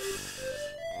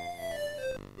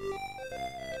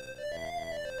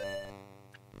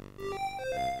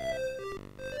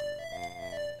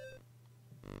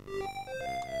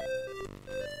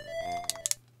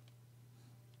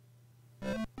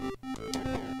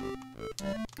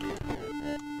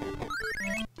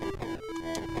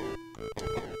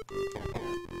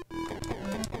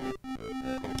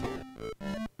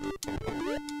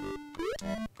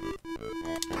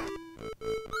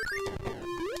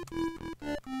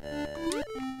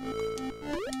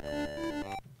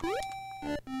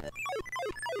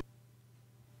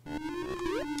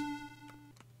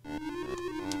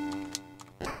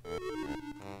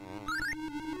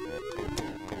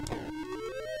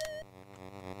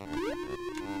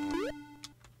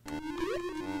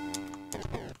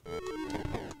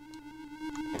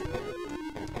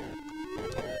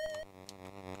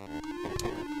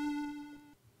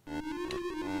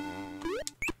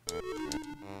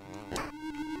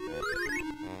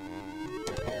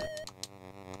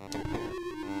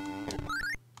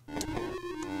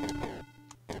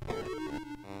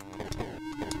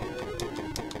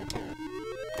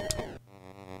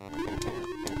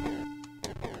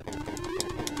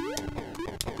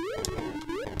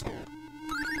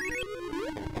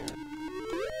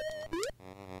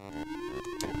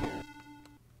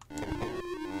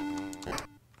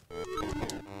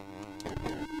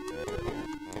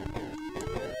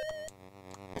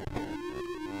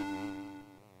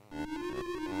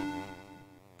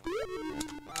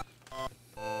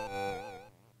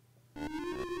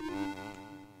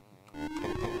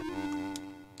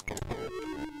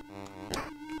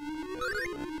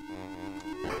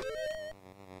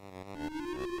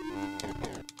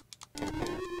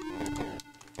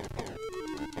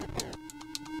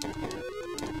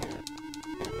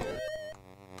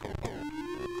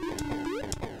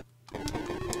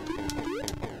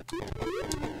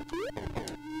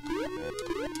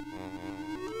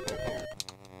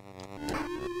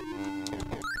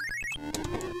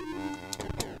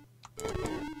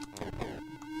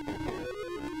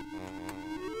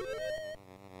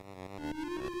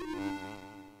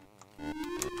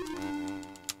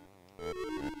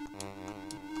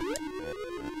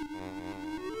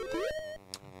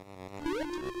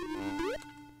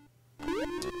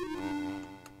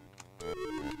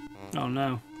 Oh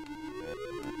no.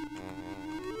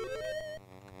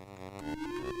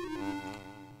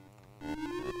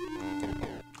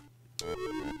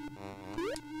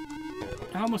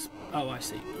 How much? Oh, I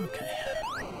see. Okay.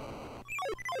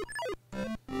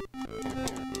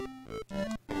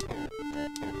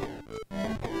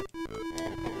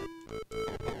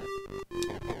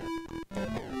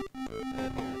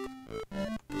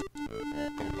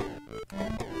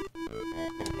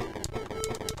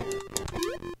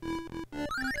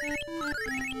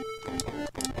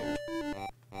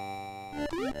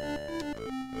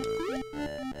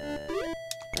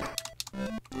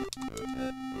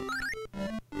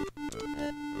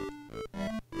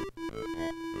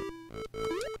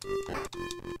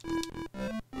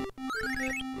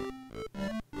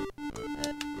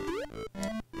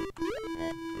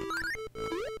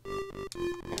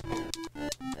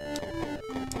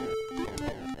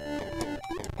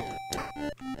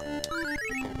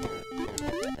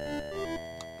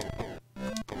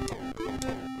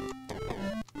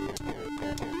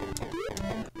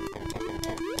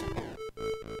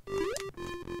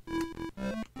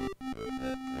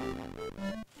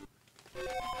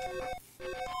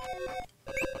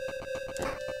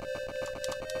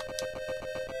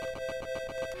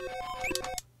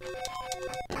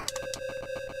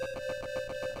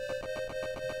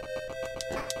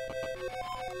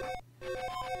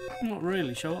 I'm not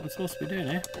really sure what I'm supposed to be doing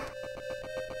here.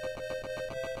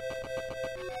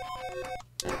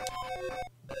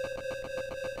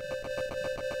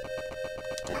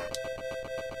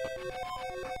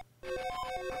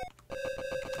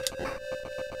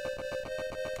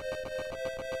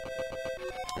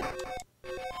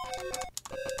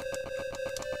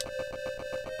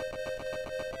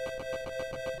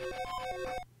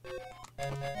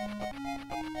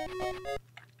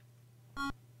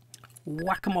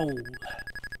 Whack-a-mole.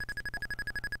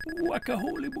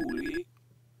 Whack-a-holy-moly.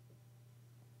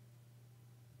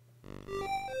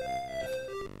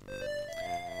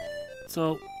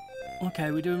 So,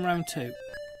 okay, we're doing round 2.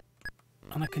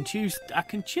 And I can choose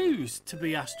to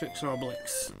be Asterix or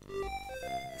Obelix.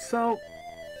 So,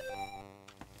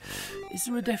 is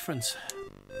there a difference?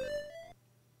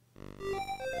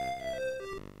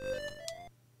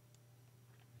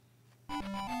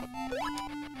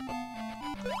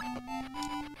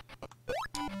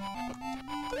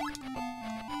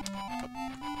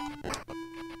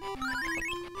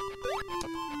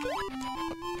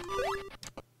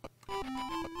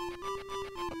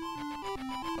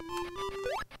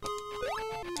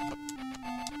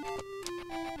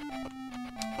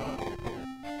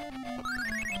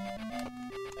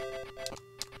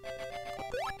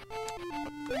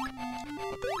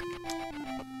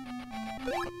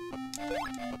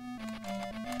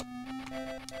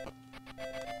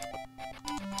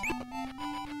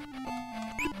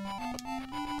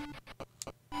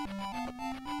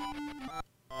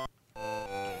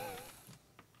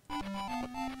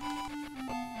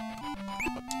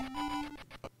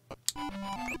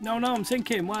 No, I'm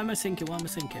sinking. Why am I sinking? Why am I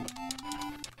sinking?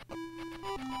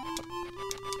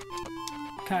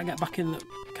 Can't get back in.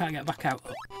 Can't get back out.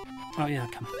 Oh yeah, I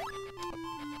can.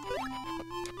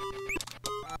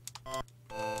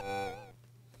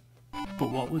 But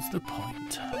what was the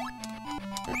point?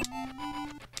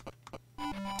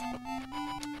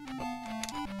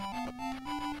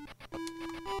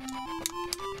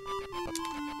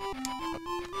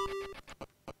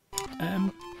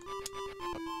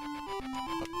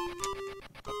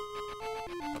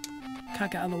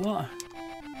 Can't get out of the water.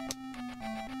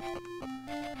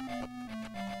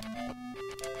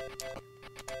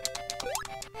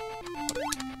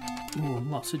 Oh,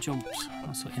 lots of jumps.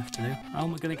 That's what you have to do. How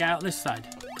am I going to get out this side?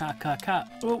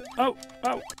 Can't. Oh,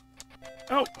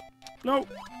 no,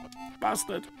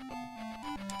 bastard.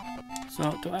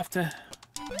 So, do I have to...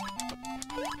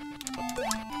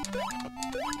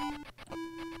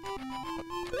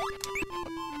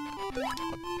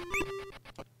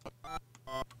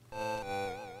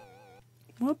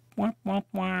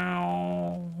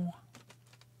 Wow.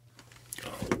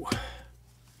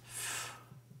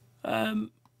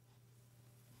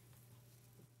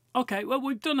 Okay, well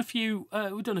we've done a few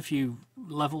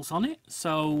levels on it.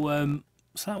 So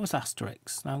so that was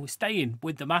Asterix. Now we're staying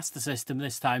with the Master System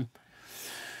this time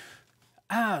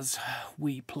as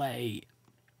we play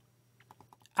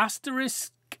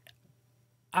Asterix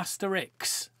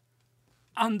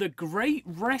and the Great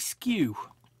Rescue.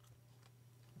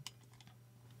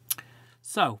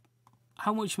 So,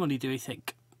 how much money do we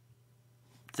think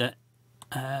that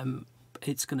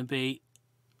it's going to be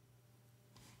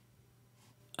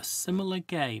a similar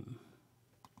game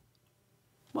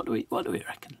What do we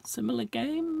reckon? Similar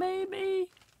game,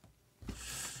 maybe?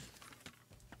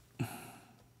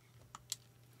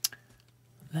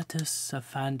 Let us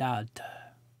find out.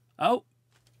 Oh!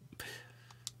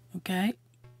 Okay.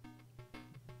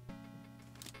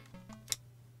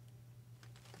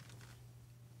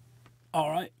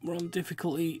 Alright, we're on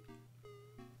difficulty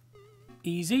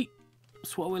easy.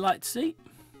 That's what we like to see.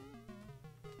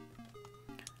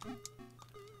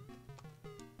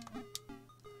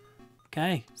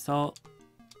 Okay, so...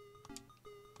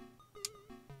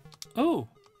 Oh!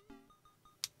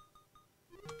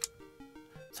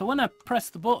 So when I press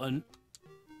the button,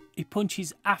 he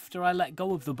punches after I let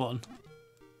go of the button.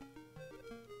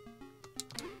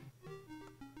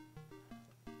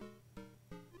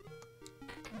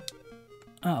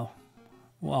 Oh,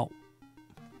 well.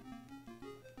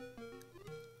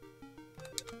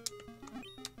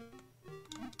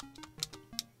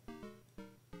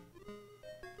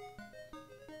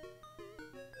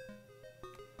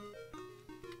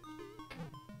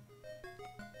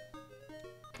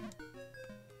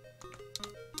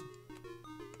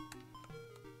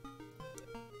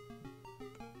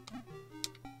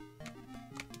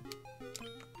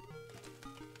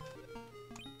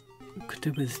 Could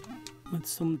do with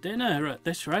some dinner at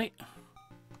this rate.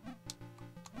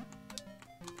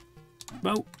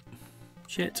 Oh,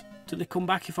 shit. Do they come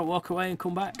back if I walk away and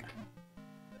come back?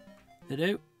 They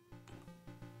do.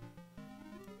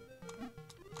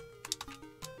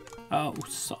 Oh,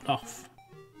 sod off.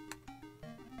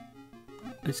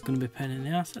 It's going to be a pain in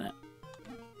the ass, isn't it?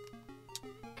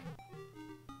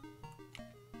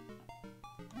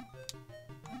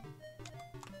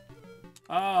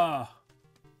 Ah.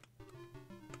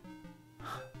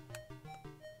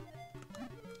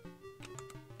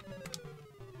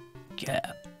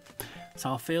 Yeah.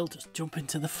 So I feel just jump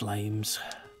into the flames.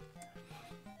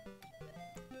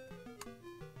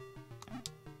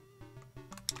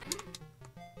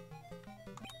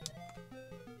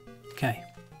 Okay.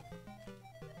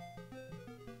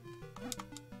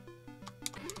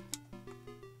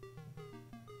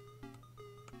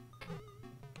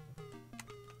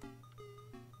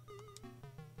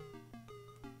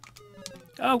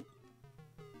 Oh.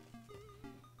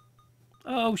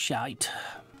 Oh, shite.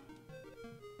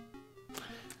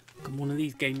 One of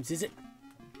these games, is it?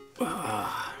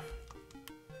 I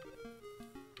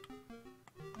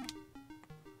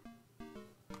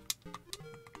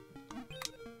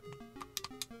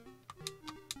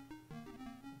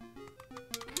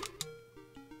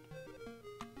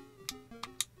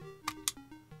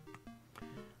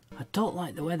don't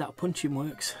like the way that punching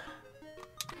works.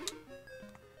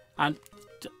 And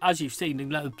as you've seen,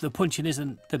 the punching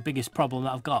isn't the biggest problem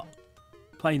that I've got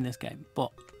playing this game,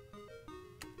 but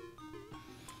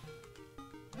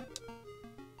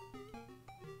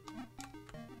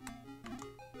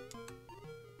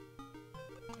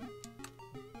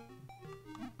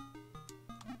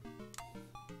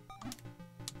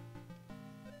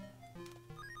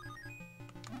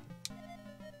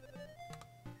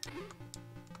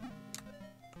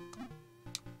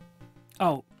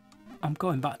oh, I'm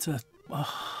going back to...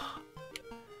 Oh,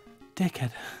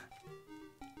 dickhead.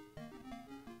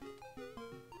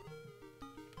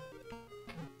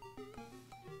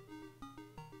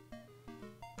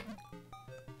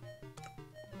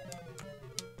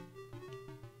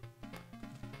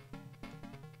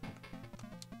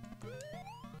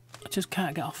 I just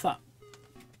can't get off that.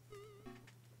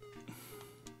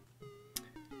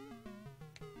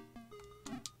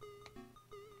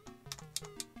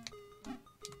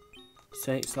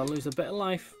 See, so I lose a bit of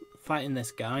life fighting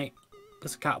this guy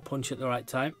because I can't punch at the right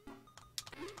time.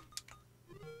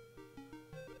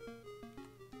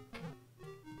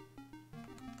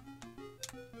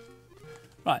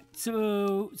 Right,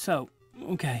 so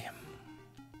okay.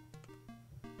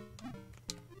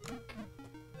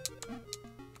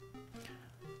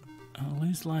 I'll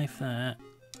lose life there.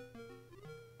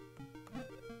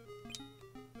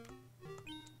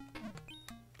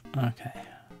 Okay.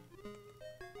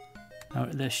 Now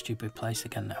at this stupid place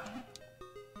again now.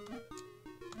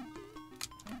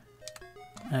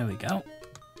 There we go.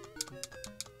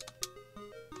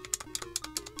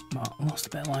 Well, I lost a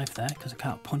bit of life there because I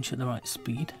can't punch at the right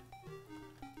speed.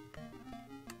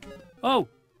 Oh!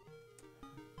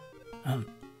 I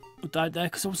died there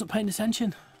because I wasn't paying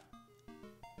attention.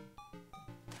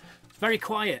 It's very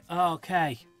quiet. Oh,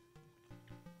 okay.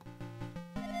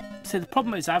 See, the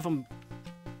problem is I have them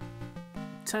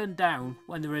turned down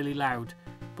when they're really loud,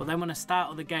 but then when I start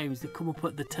other games they come up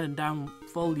at the turned down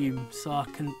volume, so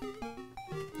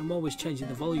I'm always changing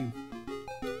the volume.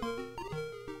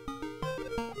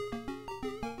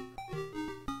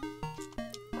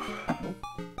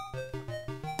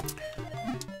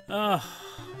 Ugh.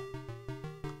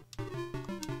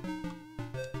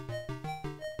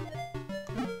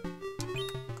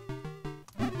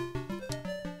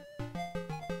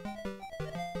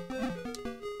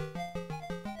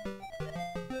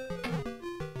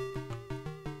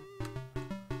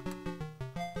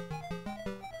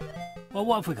 Well,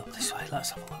 what have we got this way?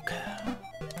 Let's have a look.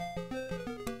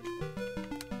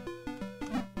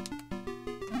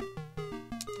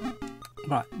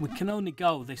 Right, we can only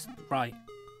go this right.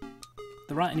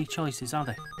 There aren't any choices, are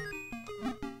there?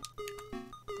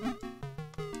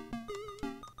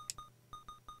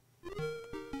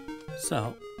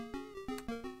 So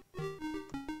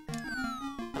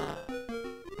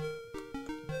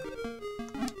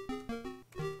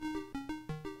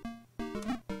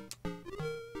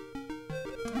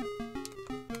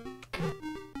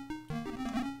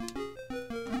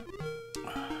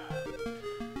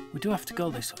we do have to go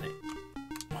this way.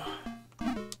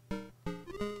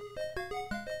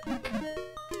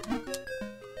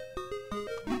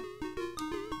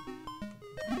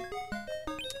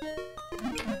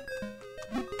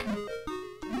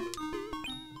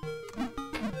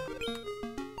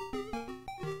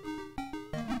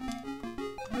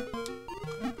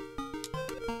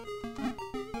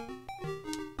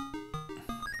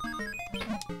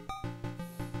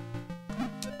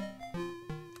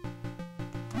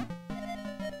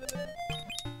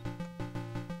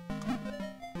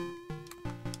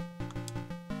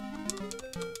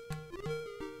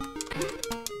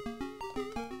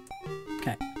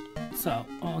 Okay, so,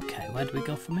 okay, where do we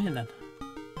go from here then?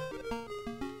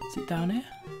 Is it down here?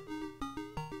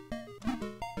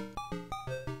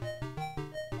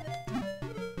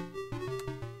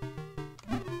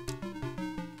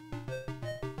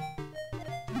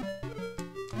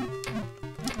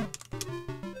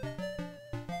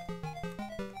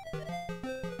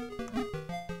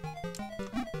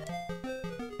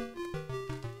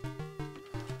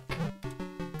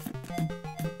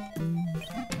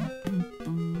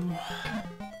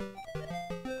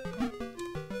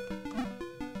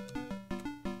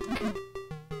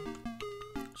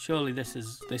 Surely this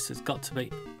has got to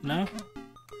be... No?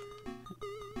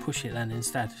 Push it then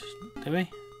instead, do we?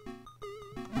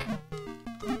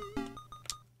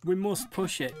 We must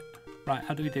push it. Right,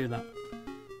 how do we do that?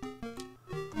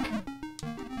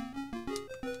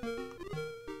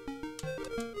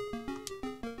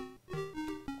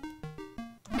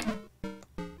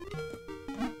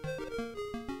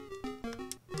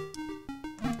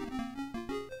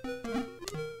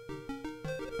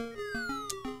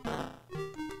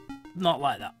 Not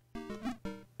like that.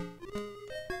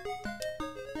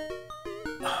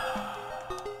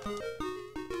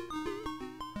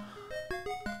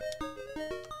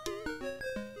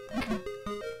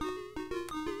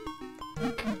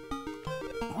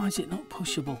 Why is it not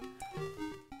pushable?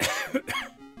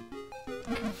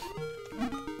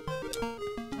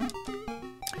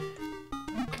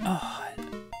 Oh,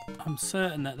 I'm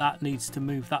certain that that needs to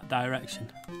move that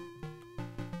direction.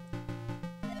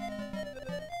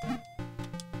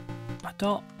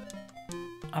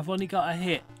 I've only got a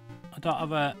hit. I don't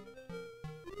have a...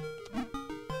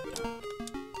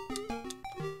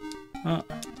 I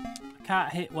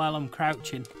can't hit while I'm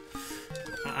crouching.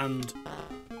 And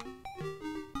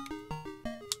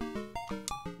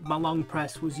my long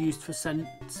press was used for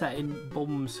setting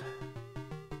bombs.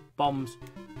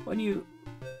 When you...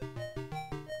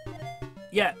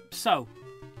 Yeah, so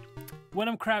when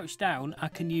I'm crouched down, I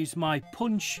can use my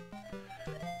punch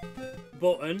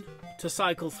button to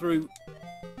cycle through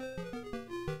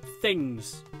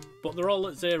things, but they're all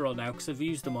at 0 now because I've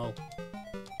used them all.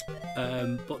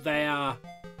 But they are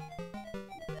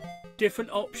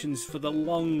different options for the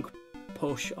long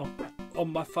push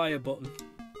on my fire button.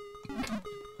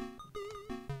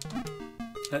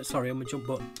 Sorry, on my jump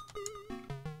button.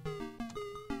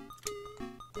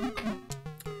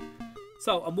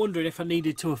 So I'm wondering if I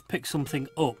needed to have picked something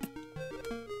up.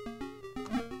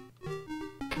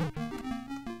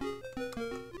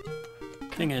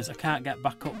 Thing is, I can't get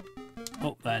back up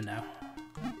there now.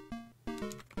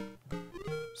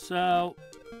 So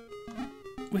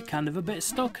we're kind of a bit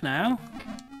stuck now.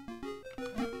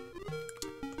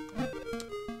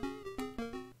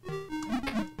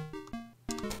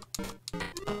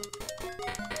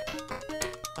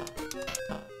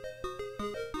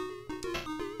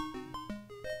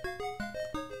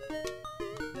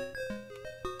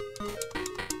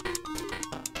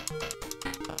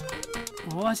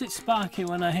 Why is it sparking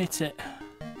when I hit it?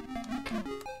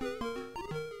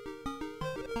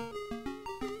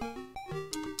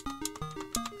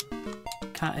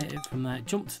 Can't hit it from there.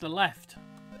 Jump to the left.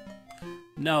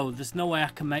 No, there's no way I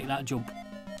can make that jump.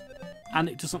 and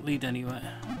it doesn't lead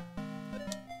anywhere.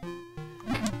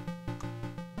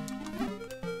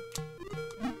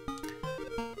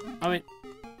 I mean,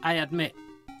 I admit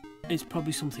it's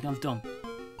probably something I've done,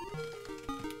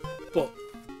 but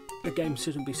the game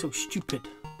shouldn't be so stupid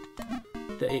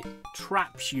that it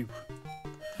traps you.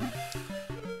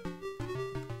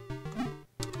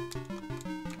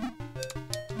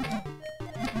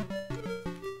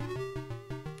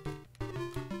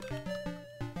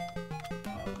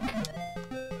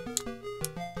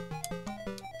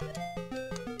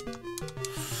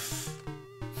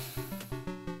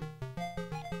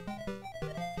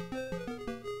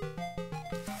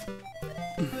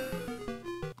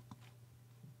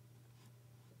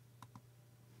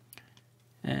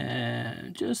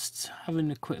 Just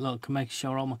having a quick look, making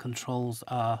sure all my controls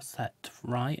are set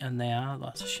right, and they are.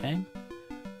 That's a shame.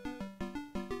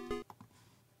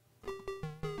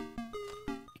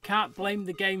 You can't blame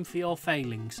the game for your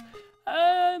failings.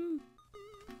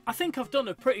 I think I've done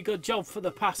a pretty good job for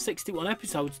the past 61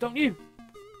 episodes, don't you?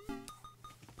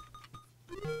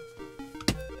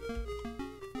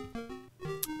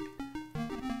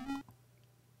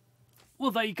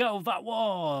 Well, there you go. That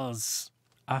was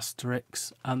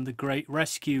Asterix and the Great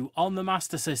Rescue on the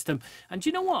Master System. And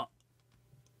you know what?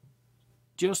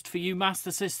 Just for you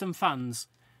Master System fans,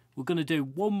 we're going to do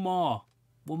one more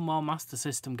Master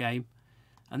System game.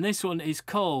 And this one is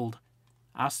called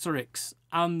Asterix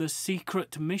and the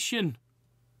Secret Mission.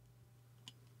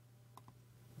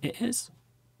 It is.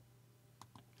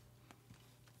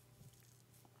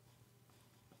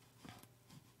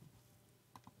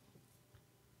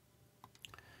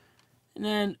 And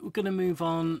then we're going to move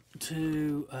on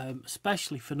to,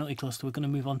 especially for Nutty Cluster, we're going to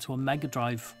move on to a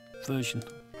MegaDrive version.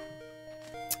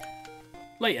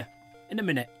 Later, in a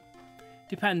minute.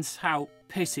 Depends how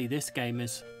pissy this game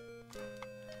is.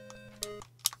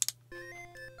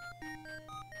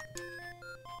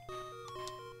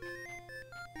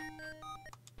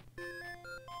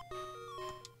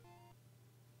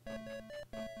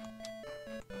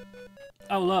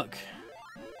 Oh, look.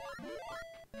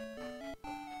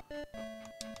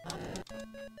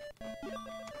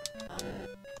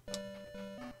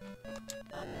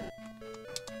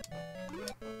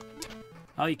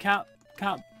 Oh, you can't.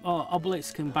 Oh,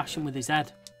 Obelix can bash him with his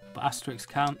head, but Asterix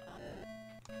can't.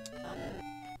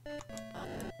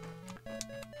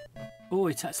 Oh,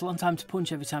 it takes a long time to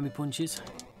punch every time he punches.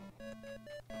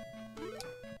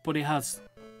 But he has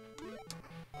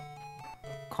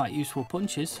quite useful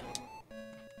punches.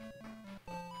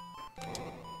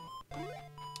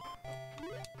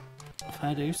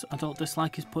 Fair dues. I don't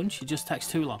dislike his punch, he just takes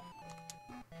too long.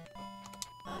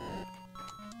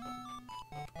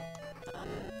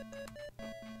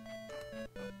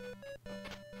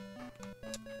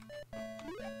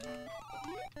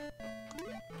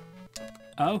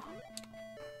 Oh.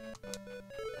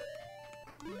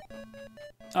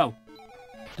 Oh.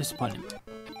 Disappointing.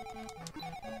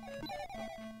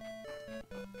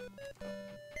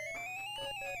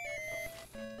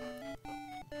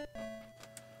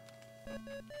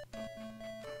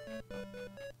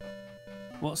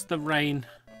 What's the rain?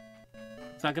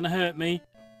 Is that going to hurt me?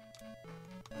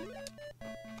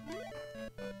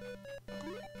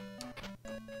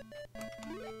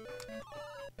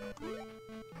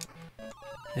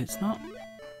 It's not.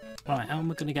 Right, how am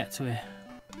I going to get to here?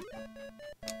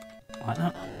 Like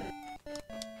that.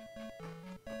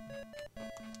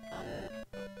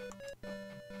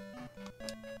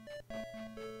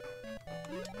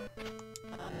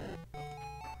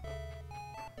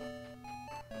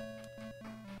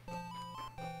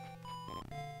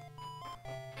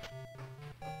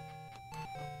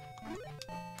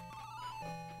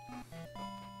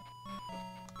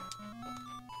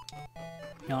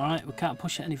 Alright, we can't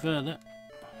push it any further.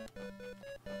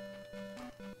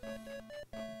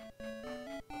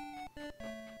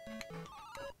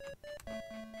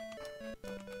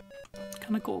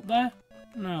 Can I go up there?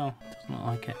 No, doesn't look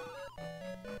like it.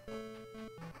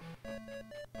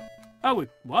 Oh, wait,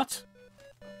 what?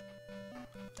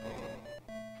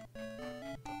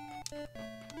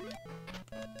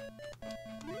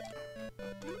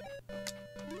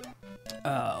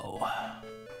 Oh.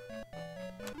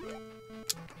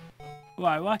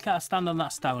 Right, why can't I stand on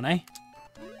that stone, eh?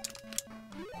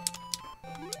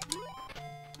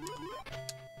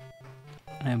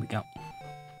 There we go.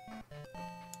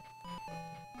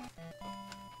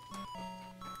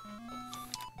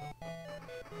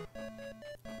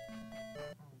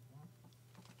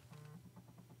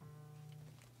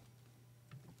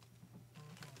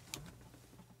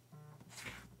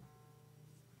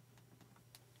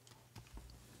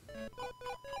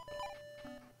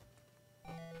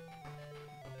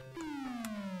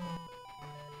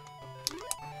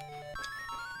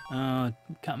 Oh,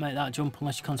 can't make that jump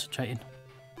unless you're concentrating.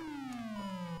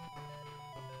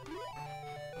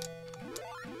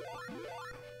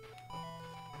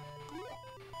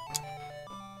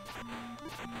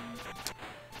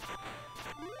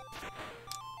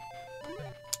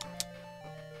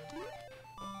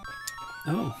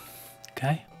 Oh,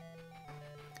 okay.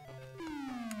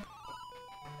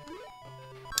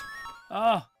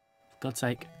 Oh, for God's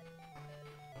sake.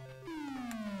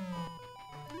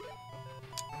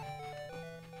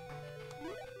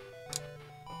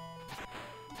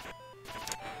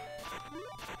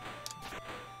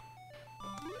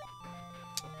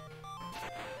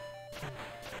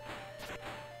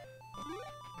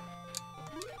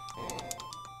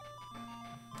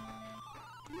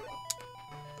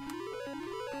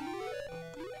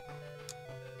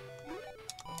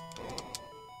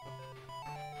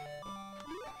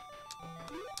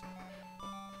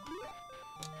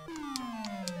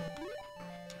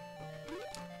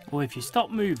 Well, if you stop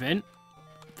moving,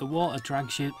 the water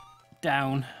drags you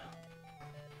down.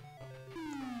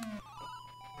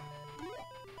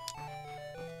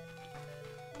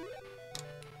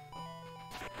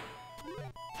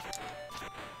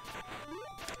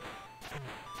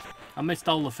 I missed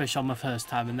all the fish on my first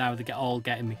time and now they all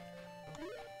getting me.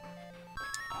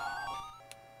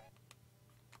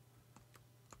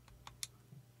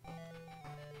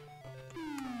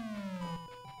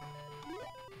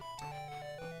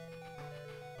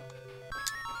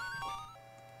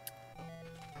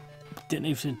 Didn't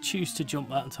even choose to jump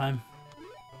that time.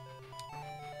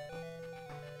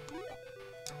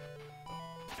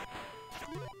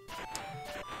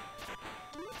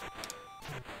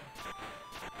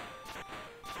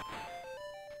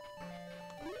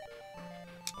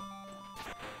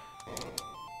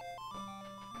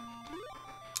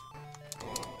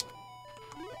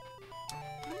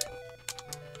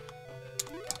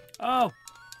 Oh,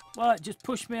 well, it just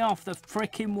pushed me off the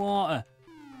freaking water.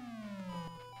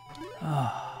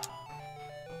 Oh.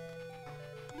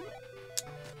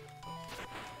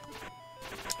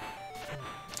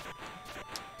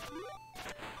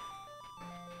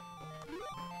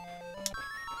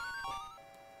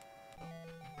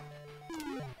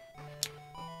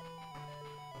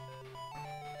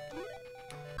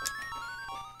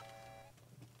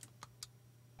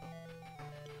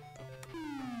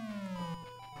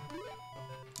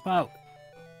 Wow.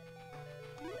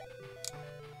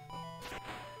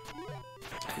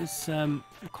 It's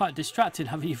quite distracting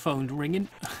having your phone ringing.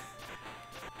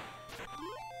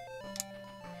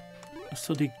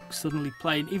 Suddenly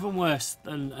playing even worse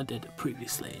than I did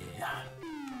previously.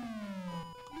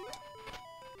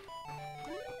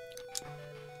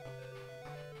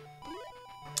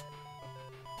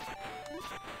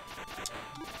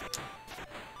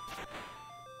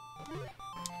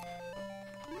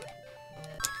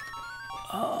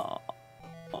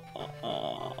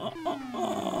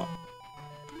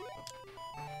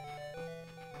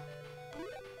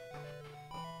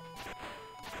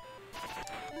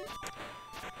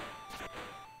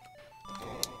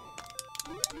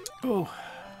 Oh,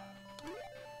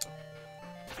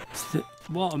 the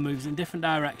water moves in different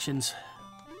directions.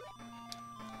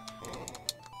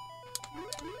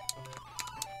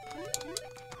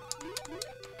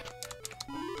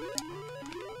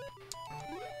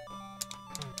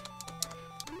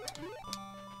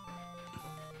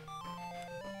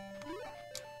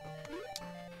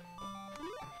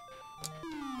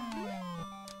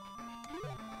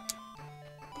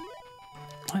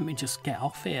 Let me just get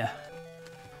off here.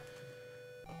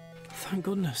 Thank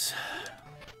goodness.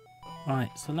 Right,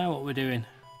 so now what we're doing.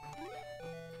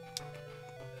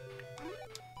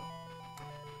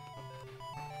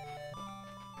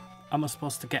 Am I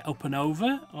supposed to get up and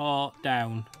over or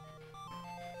down?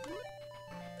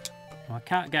 Well, I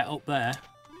can't get up there.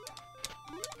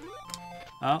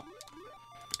 Oh,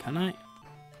 can I?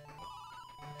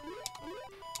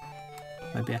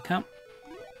 Maybe I can.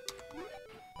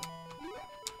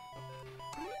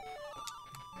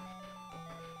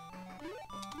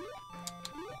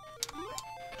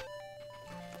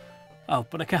 Oh,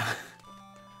 but I can't.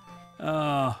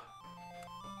 Oh.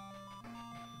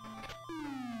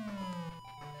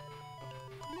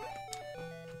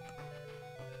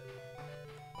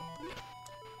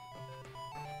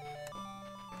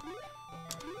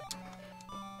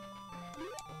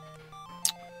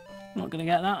 Not gonna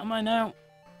get that, am I now?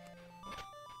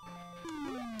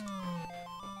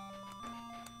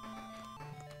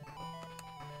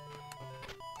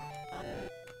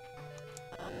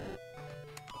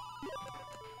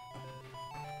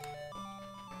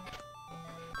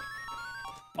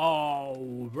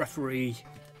 Oh, referee.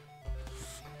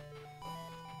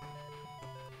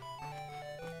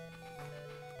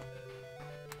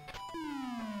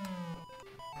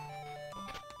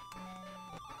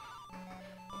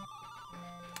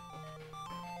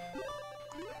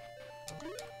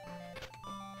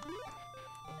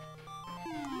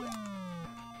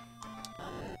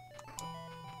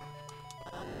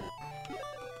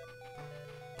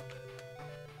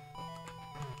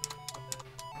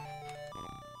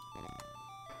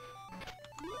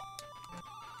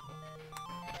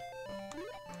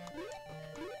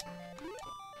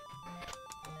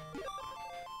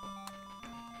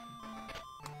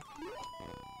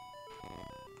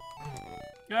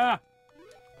 Yeah.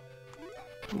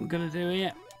 What we're gonna do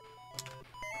here?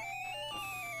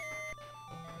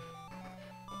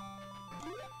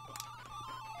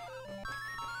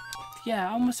 Yeah,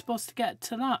 how am I supposed to get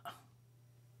to that?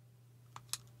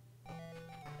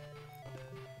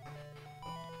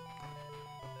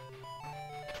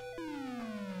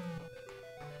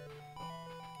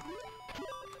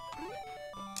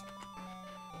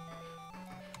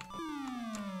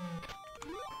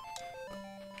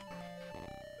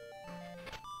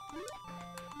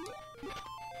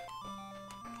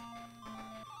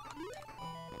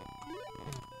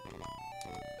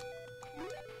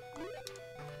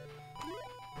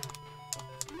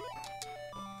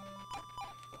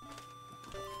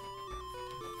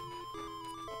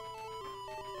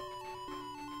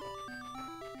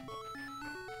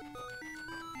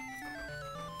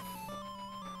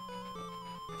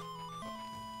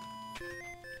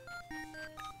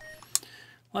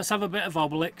 Let's have a bit of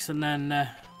Obelix and then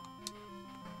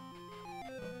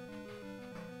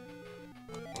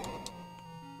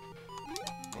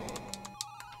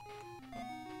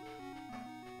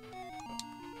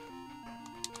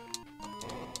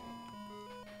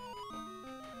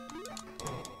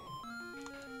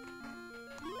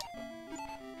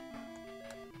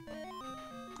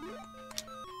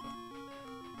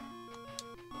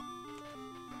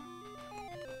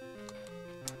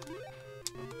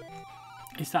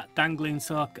is that dangling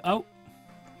sock? Oh.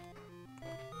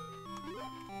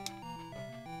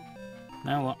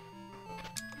 Now what?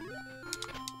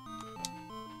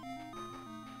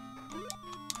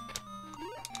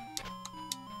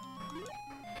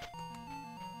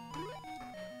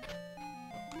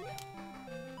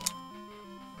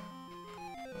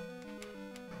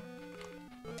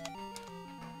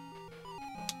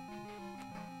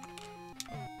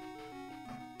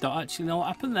 Don't actually know what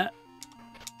happened there.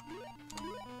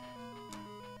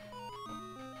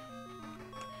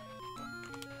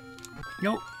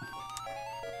 Nope.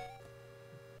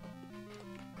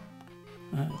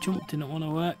 Jump didn't want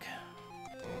to work.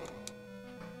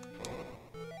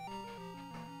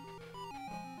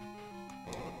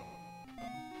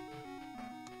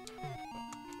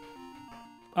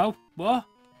 Oh, what?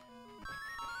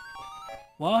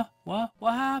 What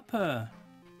happened?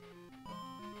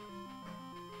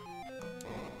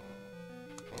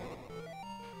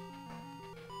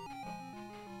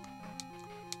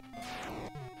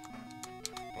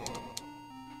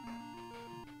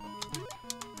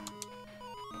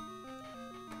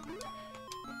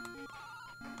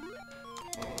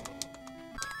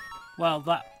 Well,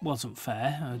 that wasn't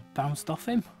fair. I bounced off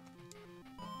him.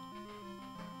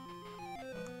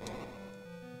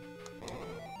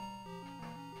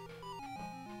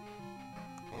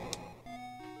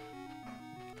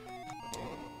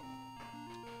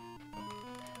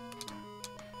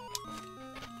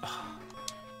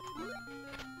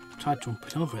 Tried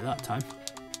jumping over it that time.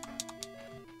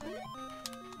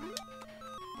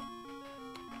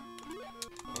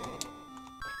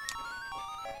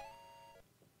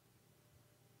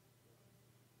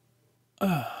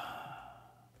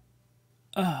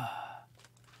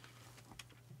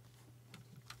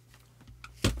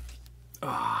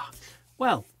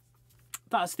 Well,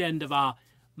 that's the end of our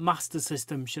Master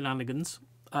System shenanigans.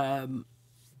 We're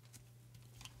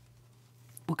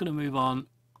going to move on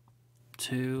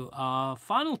to our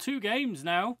final two games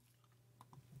now.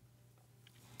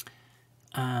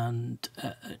 And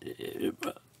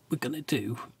we're going to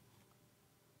do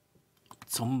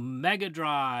some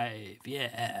MegaDrive,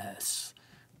 yes,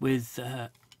 with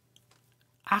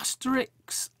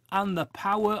Asterix and the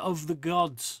Power of the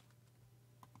Gods.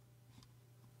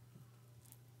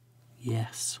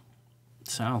 Yes.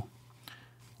 So,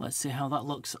 let's see how that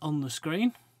looks on the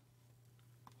screen.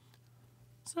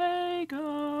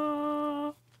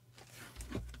 Sega!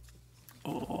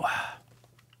 Oh.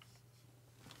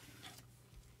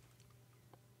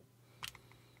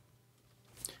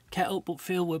 Can't help but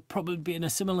feel we'll probably be in a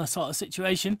similar sort of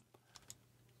situation.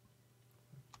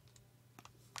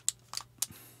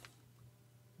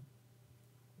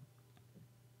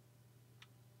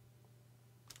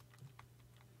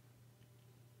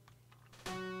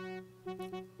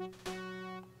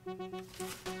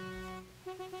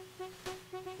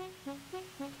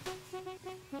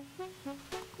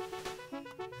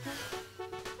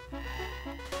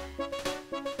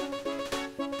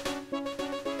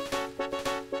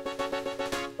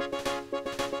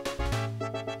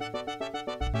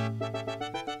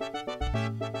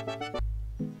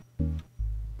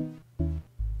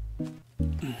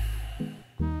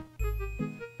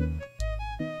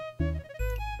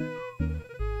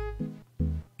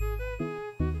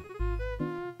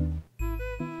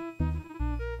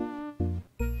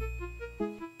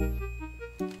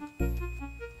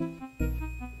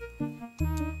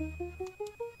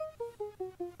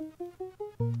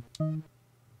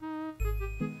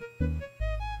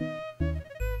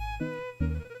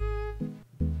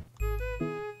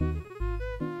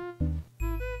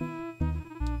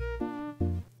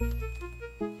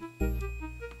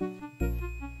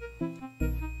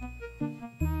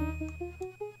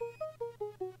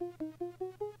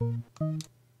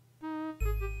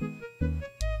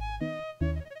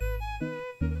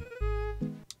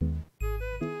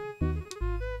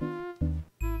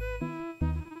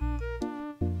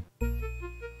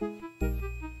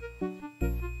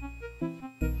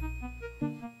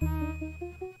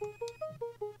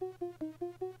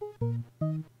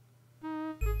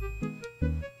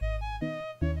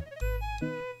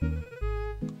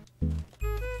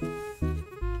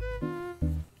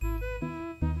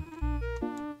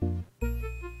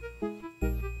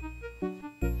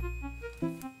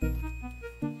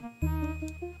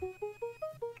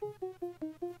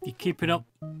 You keeping up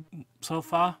so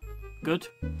far? Good.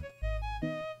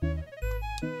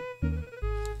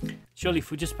 Surely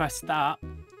if we just press start.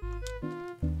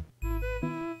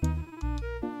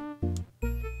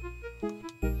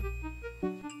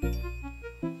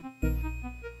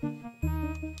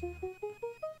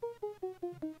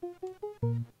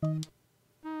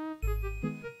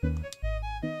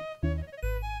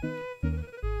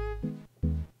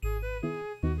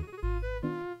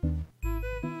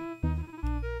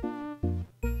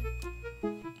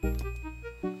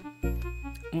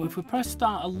 Well, if we press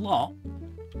start a lot,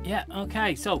 yeah,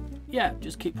 okay, so yeah,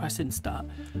 just keep pressing start.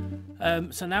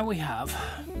 So now we have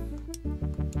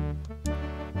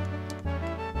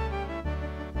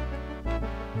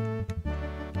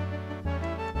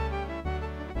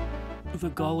the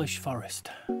Gaulish Forest.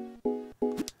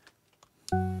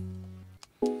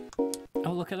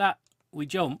 Oh, look at that. We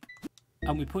jump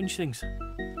and we punch things.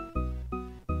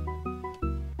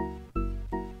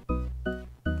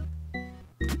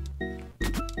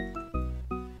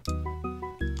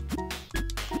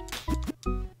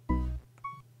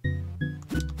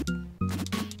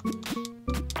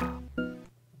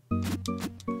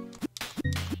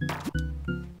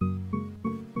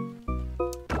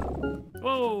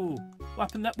 Whoa!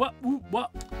 What happened there? What? Ooh,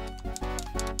 what?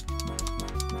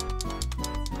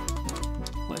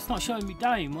 Well, it's not showing me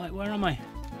dying. Where am I?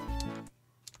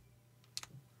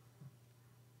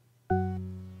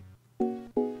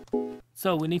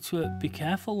 So we need to be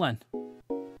careful then.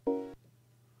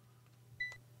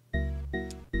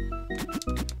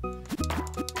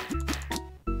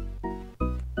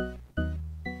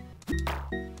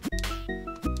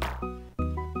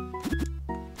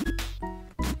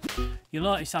 You'll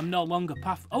notice I'm no longer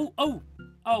path. Oh!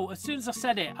 As soon as I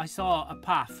said it, I saw a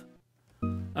path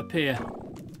appear.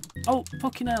 Oh,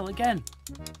 fucking hell, again.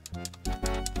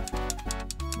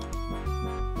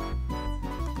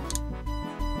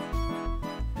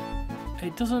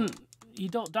 It doesn't... You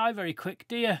don't die very quick,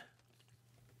 do you?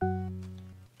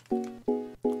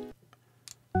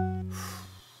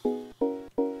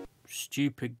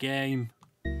 Stupid game.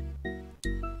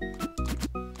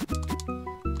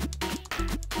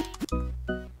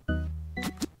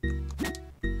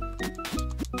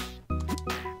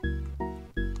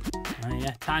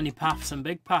 Tiny paths and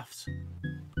big paths.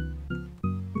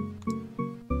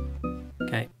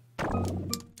 Okay.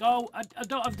 Oh, I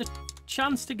don't have the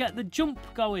chance to get the jump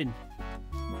going.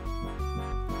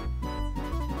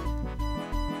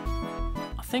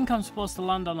 I think I'm supposed to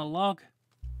land on a log.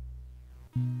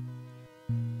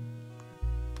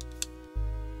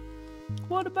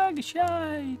 What a bag of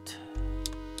shite.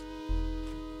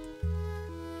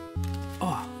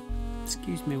 Oh,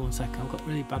 excuse me one second. I've got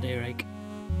really bad earache.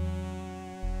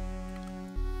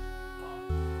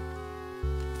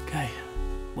 Okay,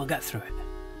 we'll get through it.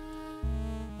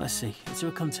 Let's see, is there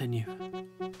a continue?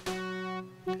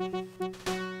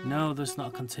 No, there's not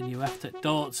a continue. We have to,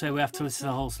 don't say we have to listen to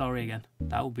the whole story again.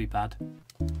 That would be bad.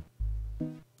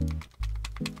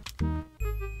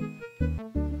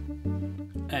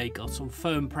 There you go, some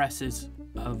firm presses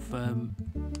of...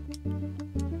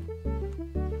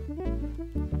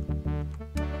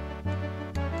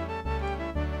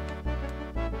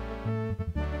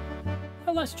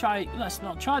 let's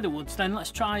not try the woods then,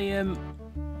 let's try a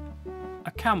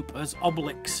camp as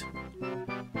Obelix.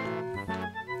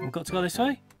 We've got to go this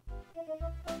way?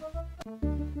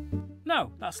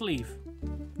 No, that's leave.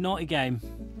 Naughty game.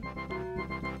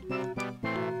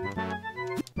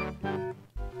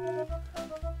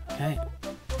 Okay,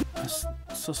 let's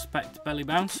suspect belly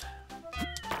bounce.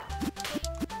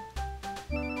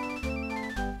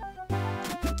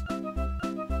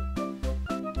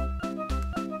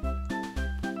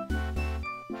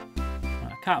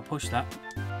 Can't push that.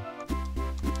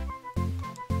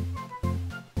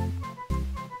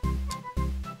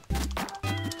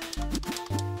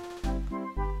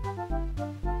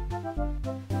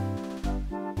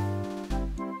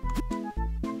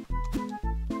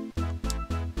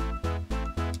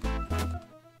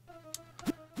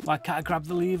 Why can't I grab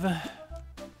the lever?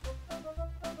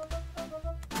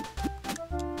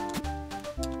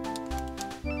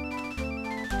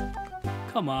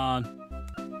 Come on.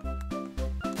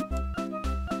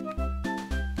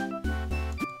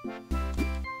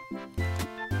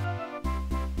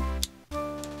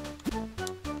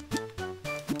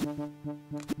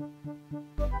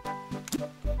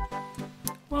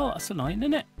 Well, that's annoying,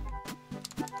 isn't it?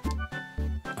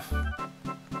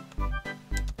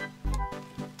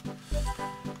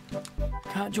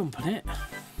 Can't jump on it.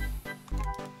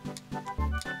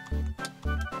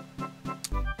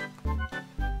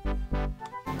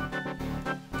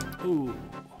 Ooh.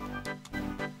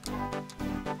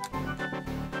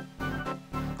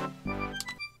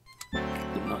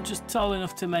 I'm not just tall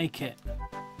enough to make it.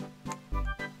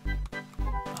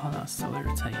 Oh, that's so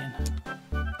irritating.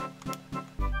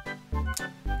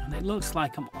 And it looks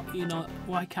like I'm, you know,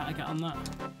 why can't I get on that?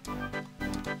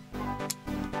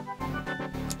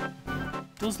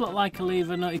 Does look like a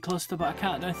lever nutty cluster, but I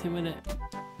can't do anything with it.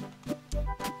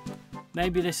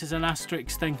 Maybe this is an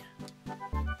Asterix thing.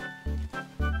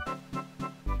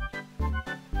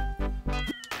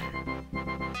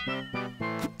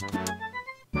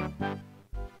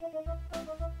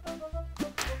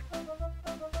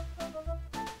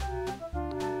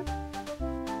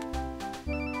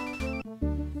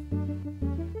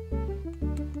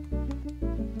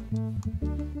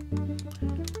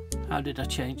 How did I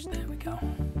change? There we go.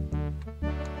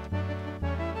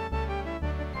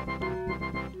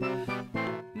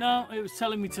 No, it was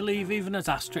telling me to leave even as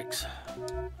Asterix.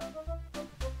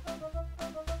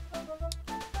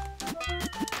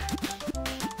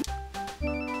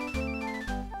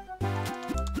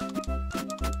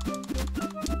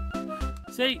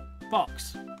 See?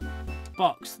 Box.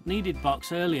 Box. Needed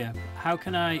box earlier. How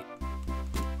can I...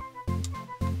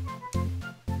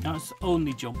 That's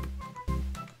only jump.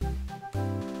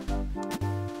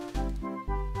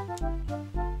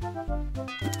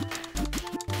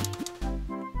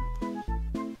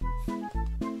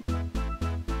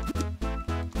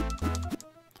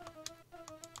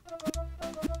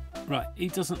 Right, he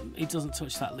doesn't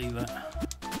touch that lever.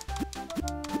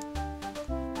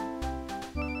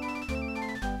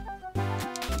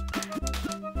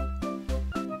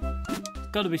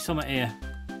 Got to be something here.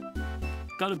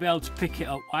 Got to be able to pick it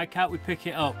up. Why can't we pick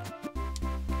it up?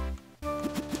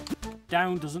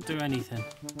 Down doesn't do anything.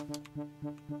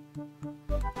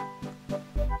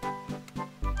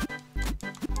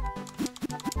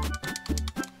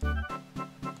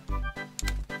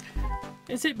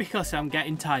 Is it because I'm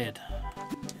getting tired?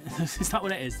 Is that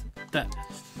what it is? That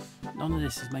none of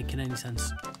this is making any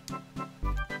sense.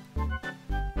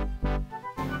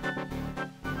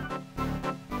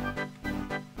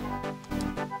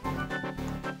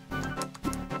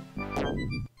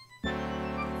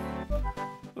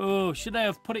 Oh, should I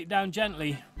have put it down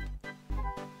gently?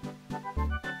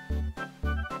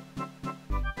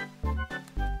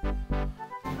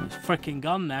 It's freaking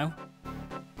gone now.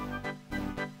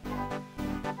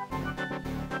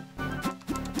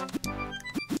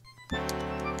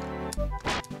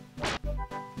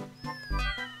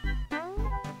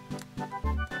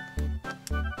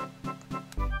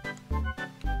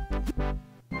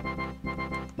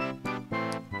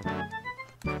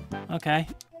 Okay.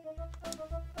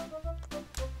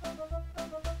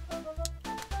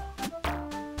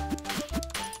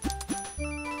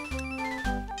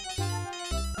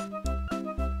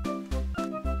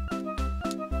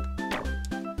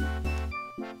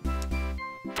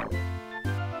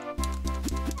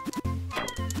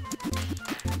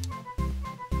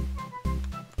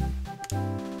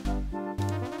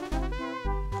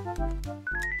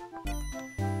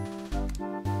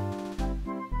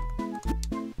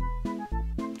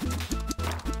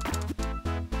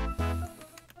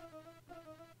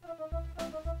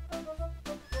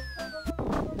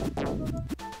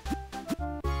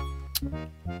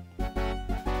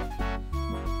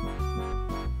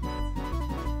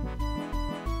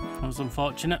 That was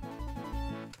unfortunate.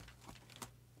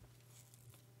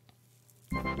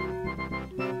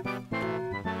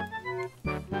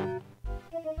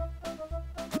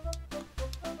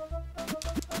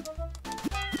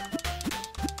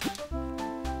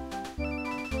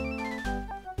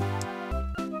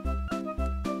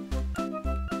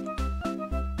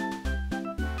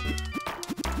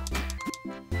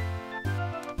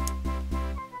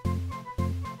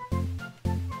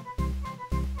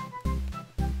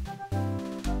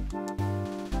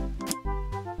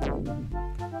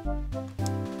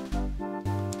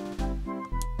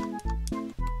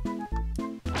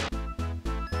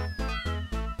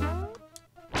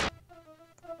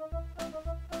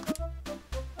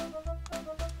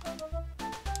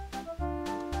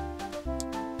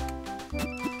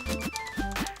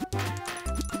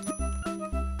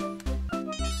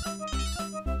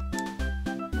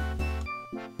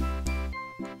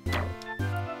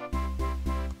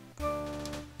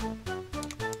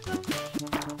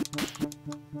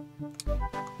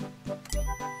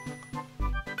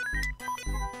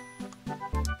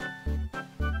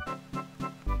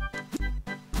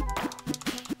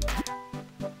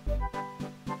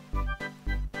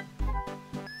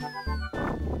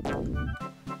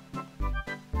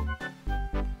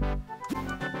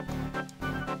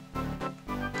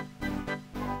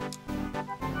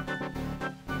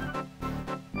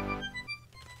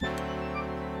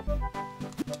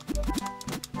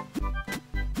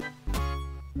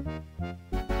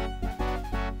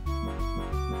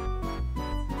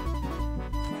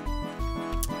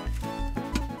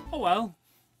 well.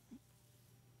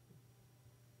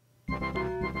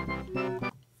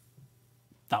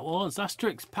 That was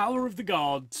Asterix Power of the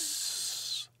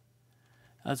Gods.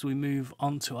 As we move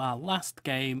on to our last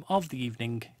game of the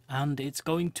evening, and it's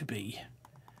going to be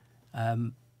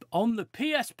on the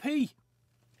PSP.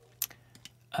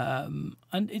 And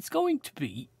it's going to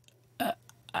be an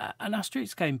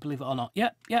Asterix game, believe it or not.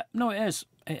 Yep, no, it is.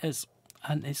 It is.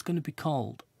 And it's going to be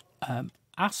called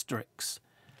Asterix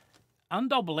and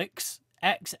Obelix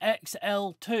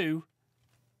XXL2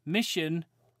 Mission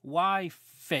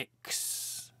WiFix.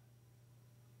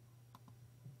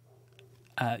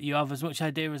 You have as much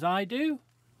idea as I do.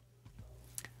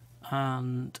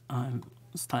 And I'm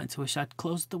starting to wish I'd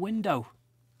closed the window.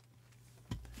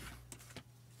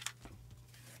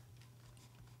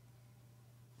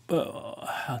 Oh,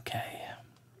 okay.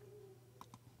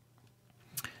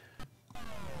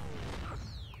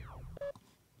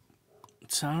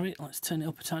 Sorry, let's turn it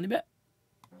up a tiny bit.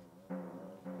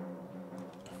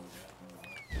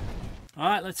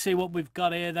 Alright, let's see what we've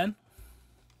got here then.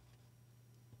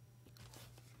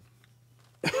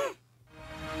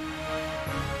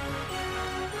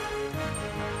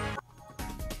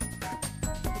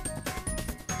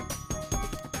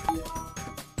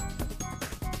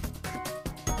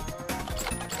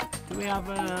 Do we have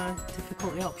a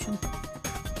difficulty option?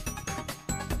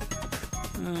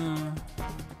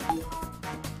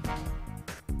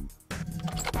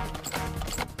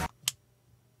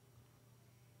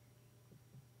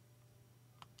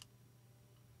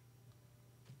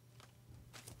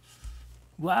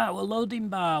 Wow, a loading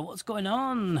bar. What's going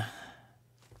on?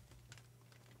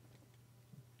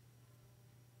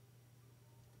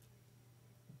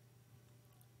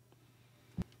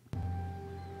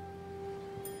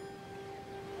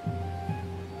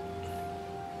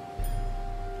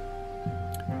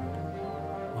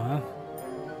 Wow.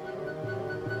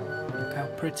 Look how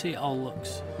pretty it all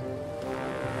looks.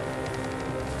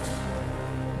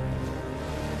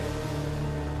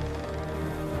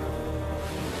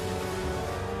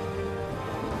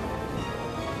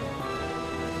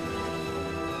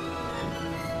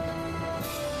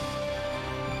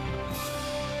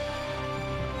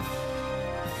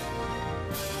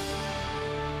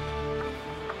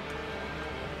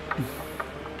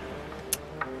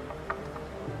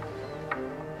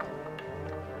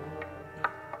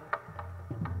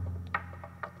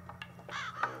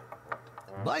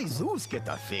 By Zeus, get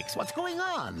a fix. What's going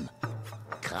on?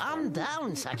 Calm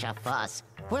down, such a fuss.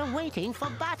 We're waiting for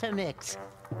Batamix.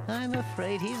 I'm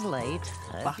afraid he's late,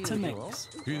 as usual.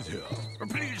 Batamix. He's here.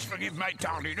 Please forgive my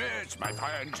tardiness, my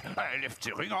friend. I left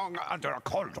the ring under a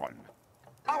cauldron.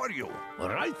 How are you?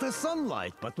 Right to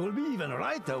sunlight, but we'll be even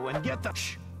righter when get the...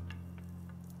 Shh!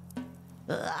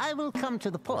 I will come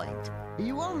to the point.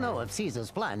 You all know of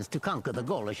Caesar's plans to conquer the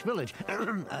Gaulish village.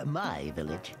 My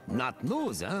village. Not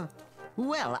news, huh?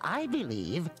 Well, I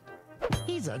believe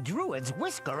he's a druid's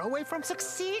whisker away from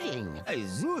succeeding. Hey,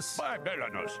 Zeus! By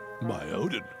Belanus. My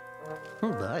Odin.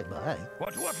 Bye-bye.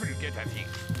 What will get a fix?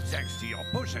 Thanks to your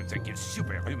potions that give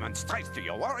superhuman strength to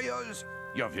your warriors,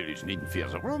 your village needn't fear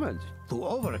the Romans. To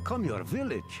overcome your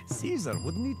village, Caesar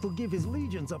would need to give his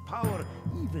legions a power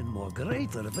even more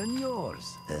greater than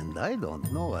yours. And I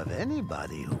don't know of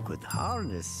anybody who could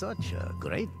harness such a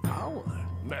great power.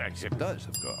 Except us,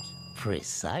 of course.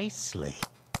 Precisely.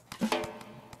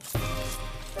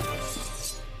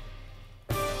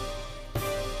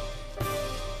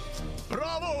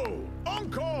 Bravo!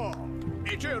 Encore!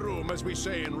 Iterum, as we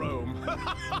say in Rome.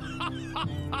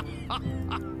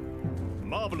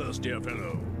 Marvelous, dear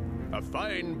fellow. A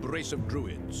fine brace of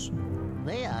druids.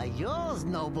 They are yours,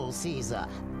 noble Caesar.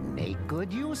 Make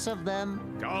good use of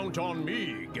them. Count on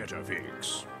me,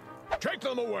 Getafix. Take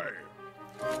them away!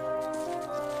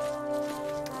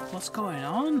 What's going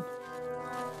on?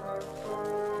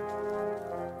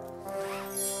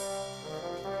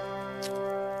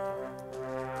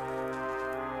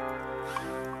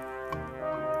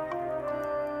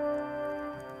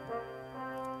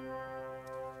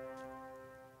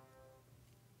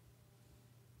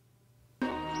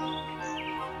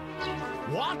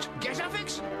 What?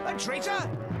 Getafix? A traitor?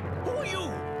 Who are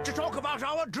you to talk about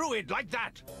our druid like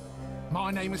that? My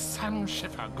name is Sam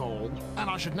Schiffer, Gaul, and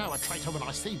I should know a traitor when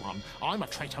I see one. I'm a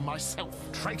traitor myself.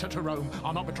 Traitor to Rome.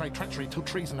 I'll not betray treachery to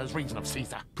treason as reason of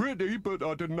Caesar. Pretty, but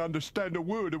I didn't understand a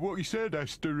word of what he said,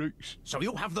 Asterix. So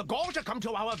you have the gall to come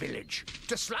to our village,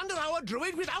 to slander our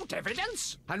druid without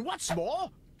evidence? And what's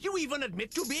more, you even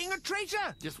admit to being a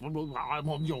traitor? Yes, well, I'm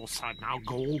on your side now,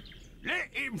 Gaul.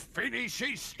 Let him finish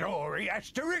his story,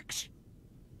 Asterix.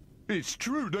 It's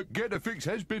true that Getafix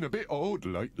has been a bit odd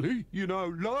lately. You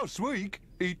know, last week,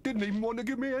 He didn't even want to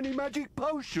give me any magic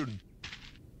potion.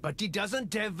 But he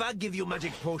doesn't ever give you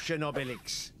magic potion,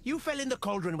 Obelix. You fell in the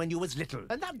cauldron when you was little,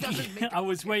 and that doesn't make... I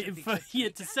was waiting for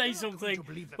you to say something,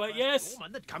 but yes,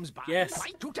 that comes back. yes,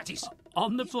 Right, two tatties.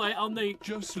 on the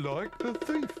Just like the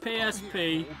thief.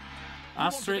 PSP,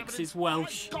 Asterix is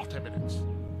Welsh. Got evidence.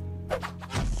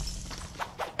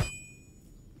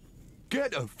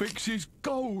 Getafix his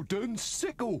golden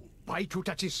sickle. Why, two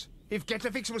tatties? If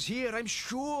Getafix was here, I'm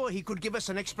sure he could give us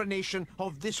an explanation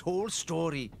of this whole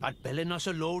story. But Bellinus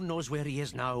alone knows where he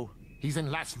is now. He's in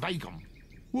Las Vegas.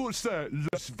 What's that,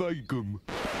 Las Vegas?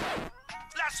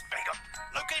 Las Vegas,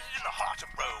 located in the heart of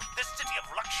Rome, this city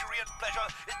of luxury and pleasure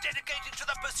is dedicated to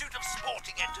the pursuit of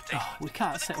sporting entertainment. Oh, we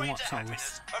can't for sit the and watch greater all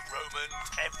this. happiness of Romans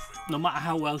everywhere. No matter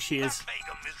how well she Las is.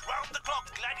 Vegas is round-the-clock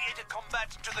gladiator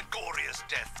combat to the goriest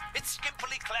death. Its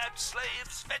skimpily clad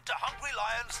slaves fed to hungry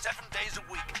lions 7 days a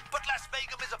week. But Las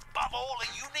Vegas is above all a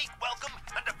unique welcome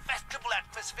and a festival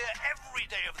atmosphere every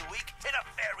day of the week in a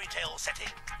fairy tale setting.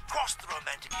 Cross the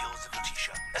romantic hills of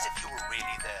Lutetia as if you were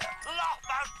really there. Laugh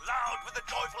out loud with the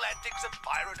joyful antics of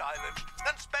Pirate Island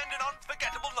and spend an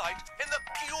unforgettable night in the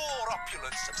pure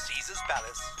opulence of Caesar's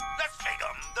palace. Las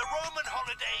Vegas, the Roman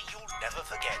holiday you'll never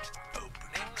forget.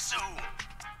 Opening soon.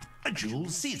 A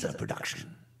Jules Caesar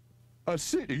production. A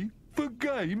city for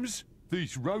games?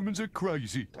 These Romans are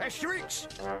crazy. Asterix,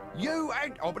 you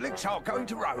and Obelix are going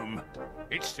to Rome.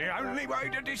 It's the only way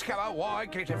to discover why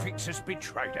Getafix has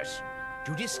betrayed us.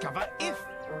 To discover if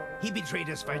he betrayed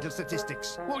his vital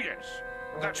statistics. Well, yes,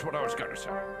 that's what I was going to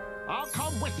say. I'll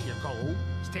come with you, Gold.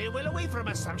 Stay well away from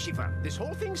us, Sam Schiffer. This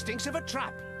whole thing stinks of a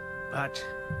trap. But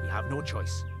we have no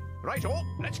choice. Right-o,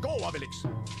 let's go, Obelix.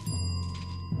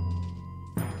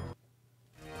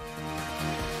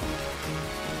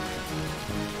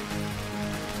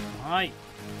 Right.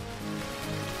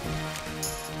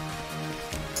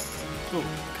 Oh,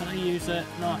 can I use it?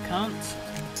 No, I can't. I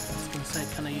was going to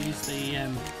say, can I use the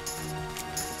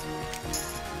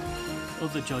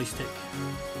other joystick?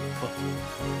 But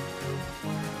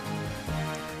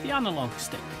the analog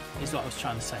stick is what I was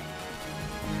trying to say.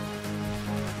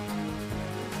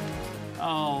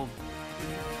 Oh,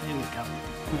 here we go.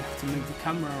 We have to move the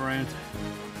camera around.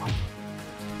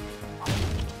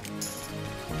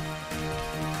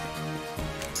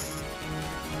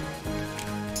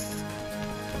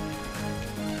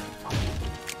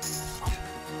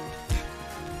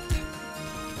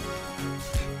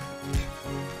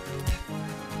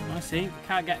 See, we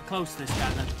can't get close to this guy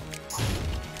then.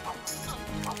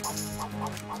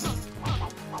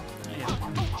 Yeah.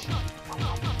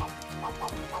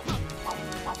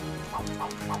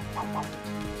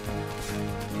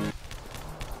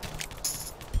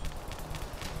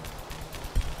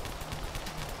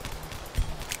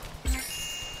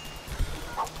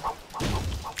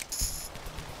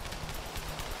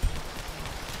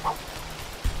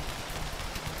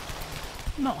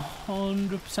 Not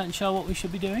 100% sure what we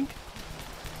should be doing.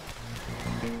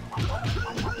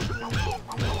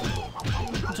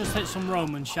 Just hit some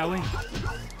Romans, shall we?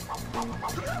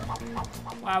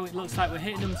 Wow, it looks like we're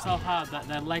hitting them so hard that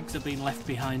their legs are being left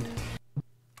behind.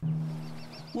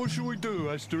 What should we do,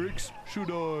 Asterix?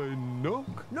 Should I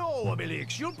knock? No,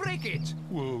 Obelix, you'll break it.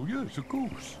 Well, yes, of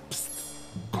course.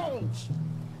 Goals!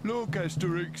 Look,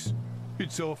 Asterix.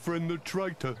 It's our friend the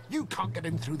traitor. You can't get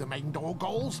in through the main door,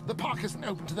 Goals. The park isn't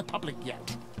open to the public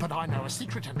yet. But I know a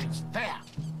secret entrance there.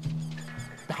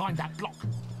 Behind that block.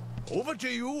 Over to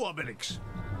you, Obelix.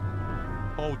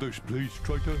 Hold this, please,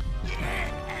 traitor.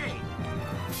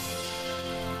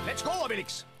 Let's go,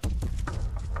 Obelix.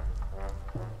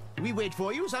 We wait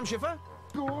for you, Sam Schiffer.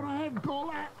 Go ahead,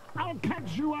 Goal. I'll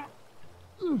catch you up.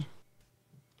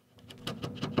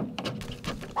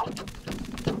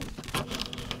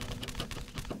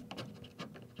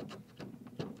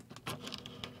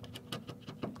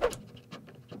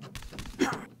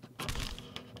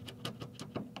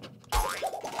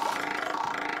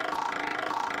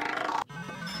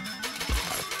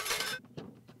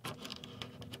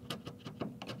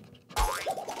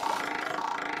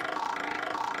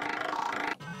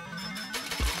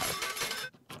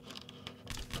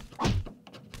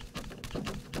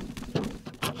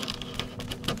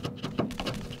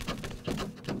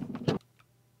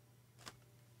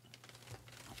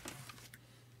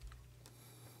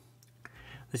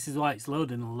 This is why it's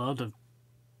loading a load of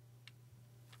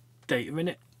data in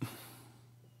it.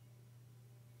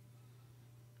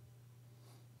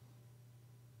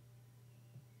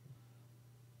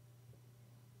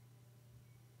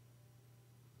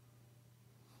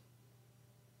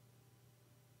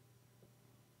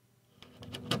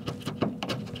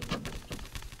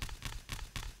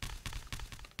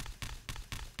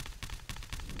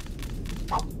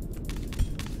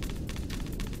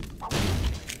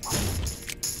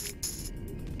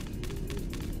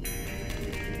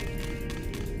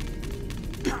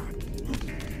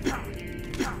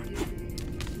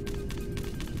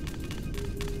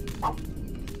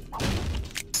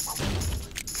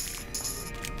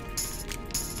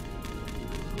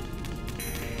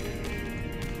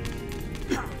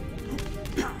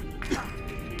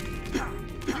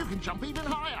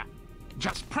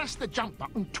 jump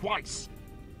button twice.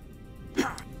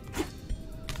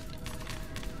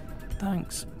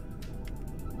 Thanks.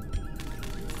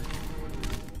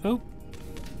 Oh.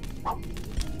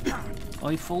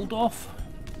 I fooled off.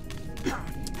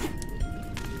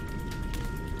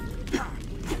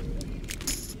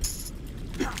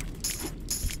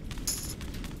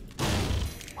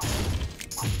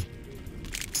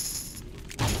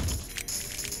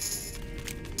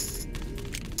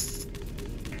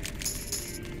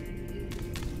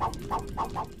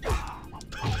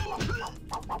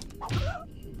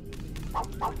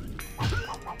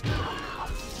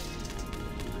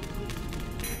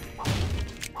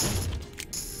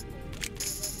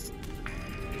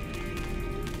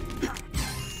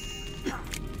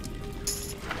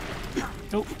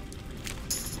 Nope.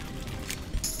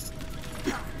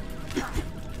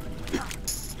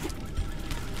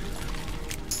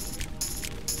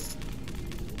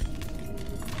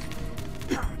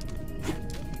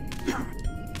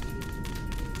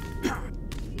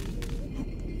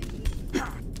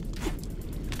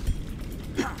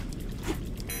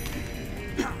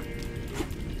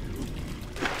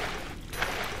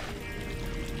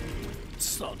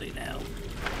 Sorry now.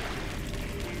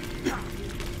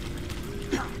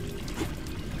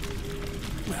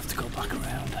 We have to go back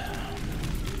around.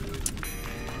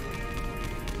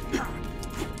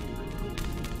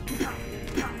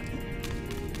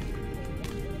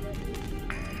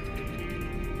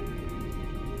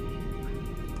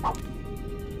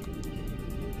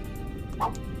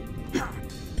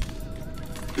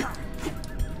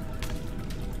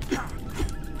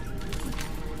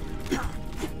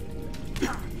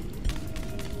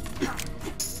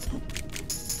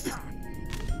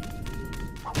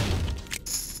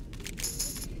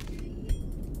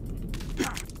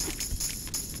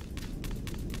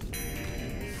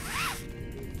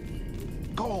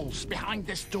 Behind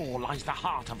this door lies the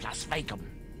heart of Las Vegas.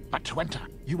 But to enter,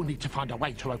 you will need to find a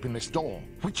way to open this door,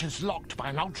 which is locked by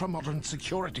an ultra-modern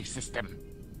security system.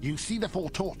 You see the 4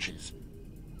 torches?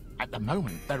 At the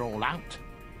moment, they're all out.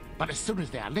 But as soon as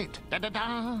they are lit,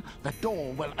 da-da-da, the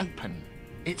door will open.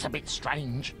 It's a bit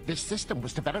strange. This system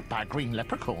was developed by a green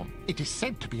leprechaun. It is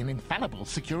said to be an infallible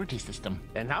security system.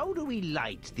 And how do we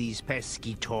light these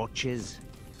pesky torches?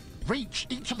 Reach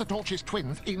each of the torch's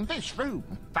twins in this room.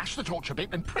 Bash the torch a bit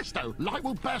and presto, light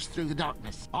will burst through the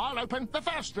darkness. I'll open the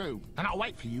first room and I'll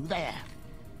wait for you there.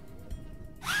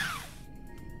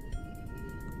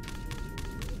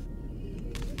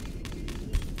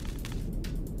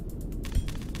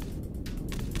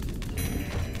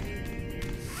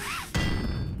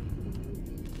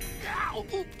 Ow!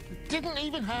 Didn't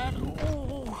even hurt.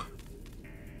 Oh.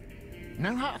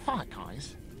 Know how to fight,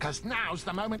 guys? Because now's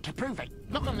the moment to prove it.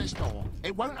 Look on this door.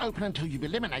 It won't open until you've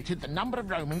eliminated the number of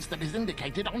Romans that is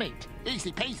indicated on it.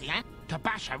 Easy peasy, eh? To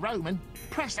bash a Roman,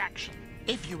 press action.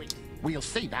 If you... We'll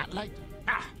see that later.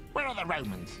 Ah, where are the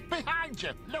Romans? Behind you!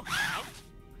 Look out!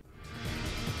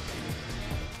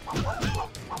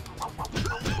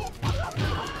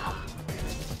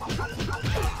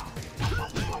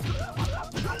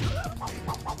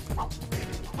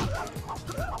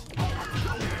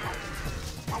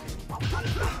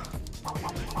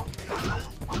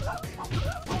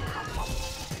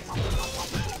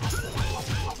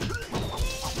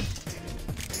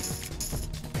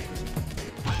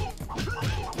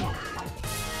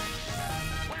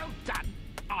 Well done.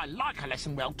 I like a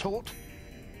lesson well taught.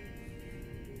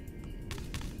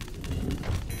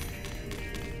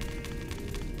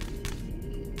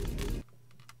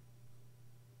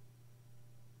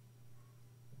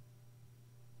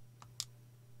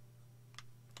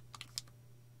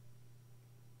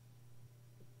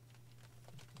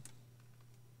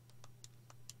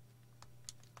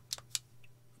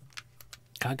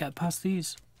 Can't get past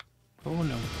these. Oh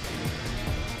no.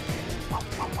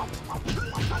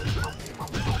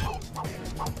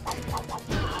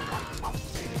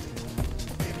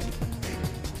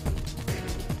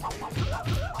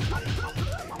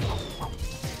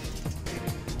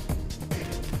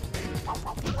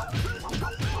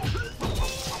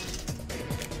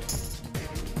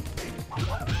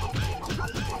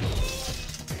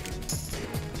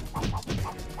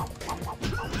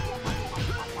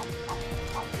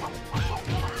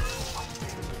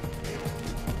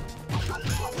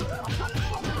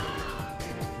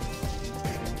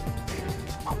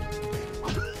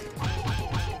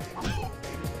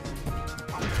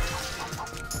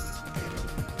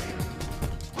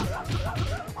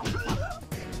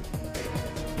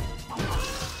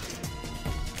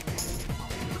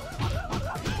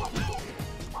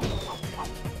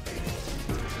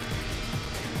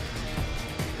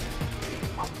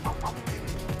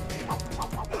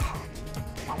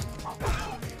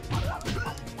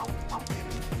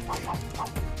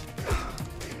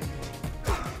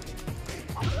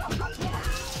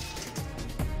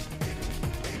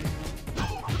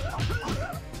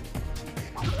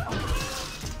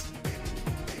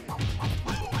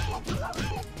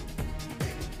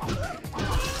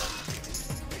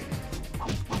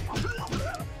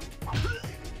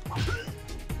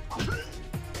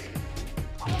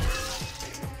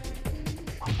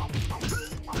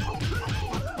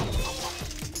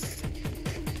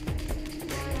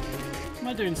 Am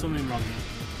I doing something wrong?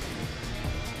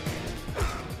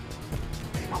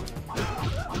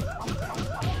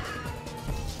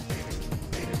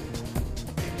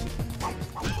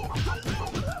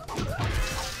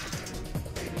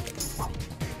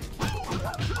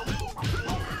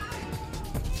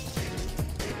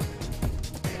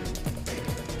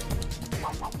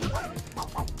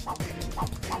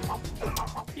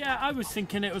 Yeah, I was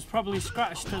thinking it was probably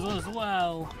scratched as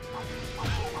well.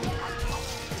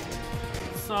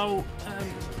 So,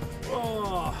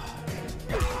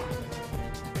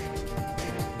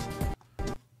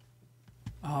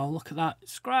 oh, look at that.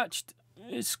 It's scratched.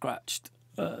 It's scratched.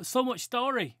 So much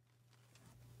story.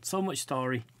 So much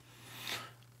story.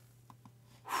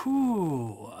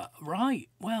 Whew. Right,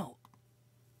 well.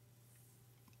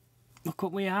 Look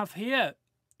what we have here.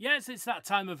 Yes, it's that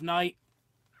time of night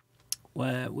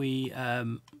where we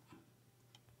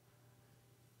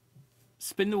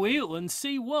spin the wheel and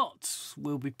see what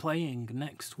we'll be playing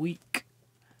next week.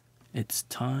 It's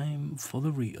time for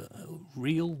the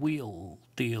real wheel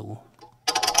deal.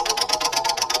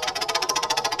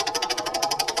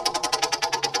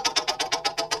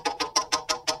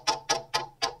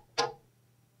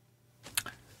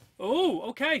 Oh,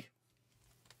 okay.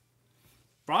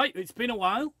 Right, it's been a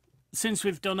while since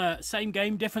we've done a same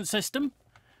game, different system.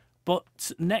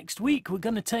 But next week we're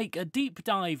going to take a deep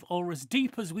dive, or as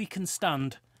deep as we can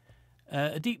stand,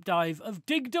 a deep dive of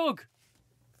Dig Dug.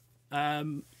 A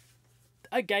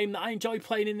game that I enjoy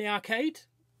playing in the arcade.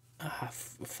 I have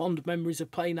fond memories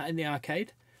of playing that in the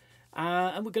arcade.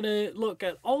 And we're going to look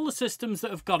at all the systems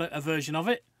that have got a version of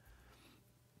it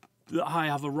that I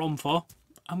have a ROM for,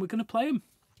 and we're going to play them.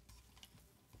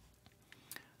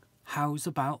 How's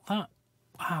about that?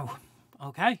 Wow.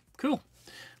 Okay, cool.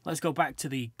 Let's go back to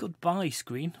the goodbye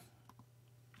screen.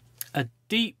 A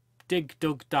deep dig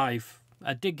dug dive.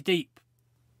 A dig deep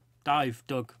dive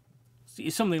dug.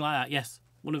 Something like that, yes.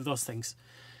 One of those things.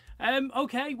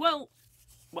 Okay, well,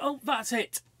 that's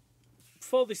it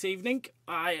for this evening.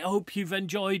 I hope you've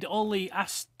enjoyed all the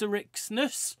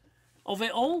Asterix-ness of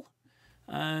it all.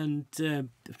 And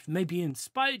maybe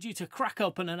inspired you to crack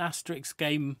open an Asterix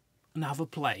game and have a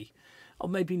play. Or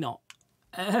maybe not.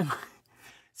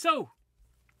 So,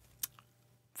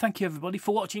 thank you everybody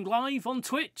for watching live on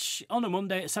Twitch on a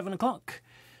Monday at 7 o'clock.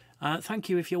 Thank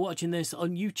you if you're watching this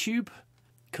on YouTube,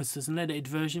 because there's an edited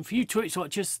version. For you Twitch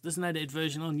watchers, there's an edited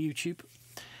version on YouTube.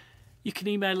 You can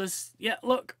email us. Yeah,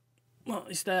 look. Well,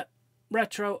 it's there.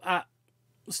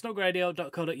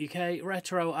 retro@snugradio.co.uk.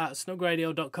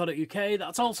 retro@snugradio.co.uk.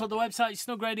 That's also the website,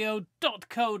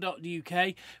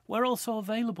 snugradio.co.uk. We're also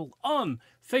available on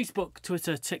Facebook,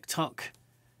 Twitter, TikTok,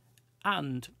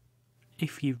 and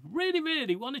if you really,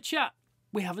 really want to chat,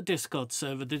 we have a Discord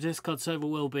server. The Discord server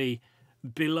will be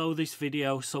below this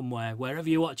video somewhere. Wherever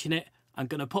you're watching it, I'm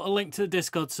going to put a link to the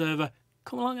Discord server.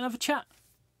 Come along and have a chat.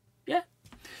 Yeah.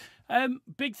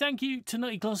 Big thank you to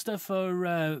Nutty Gloucester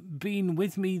for being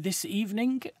with me this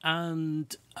evening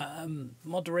and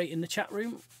moderating the chat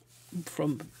room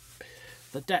from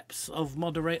the depths of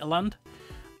moderator land.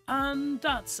 And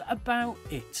that's about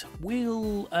it.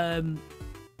 We'll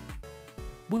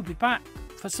be back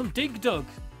for some Dig Dug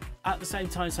at the same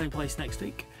time, same place next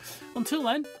week. Until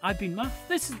then, I've been Matt.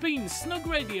 This has been Snug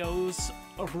Radio's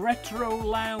Retro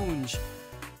Lounge.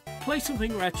 Play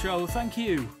something retro, thank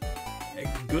you.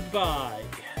 Goodbye.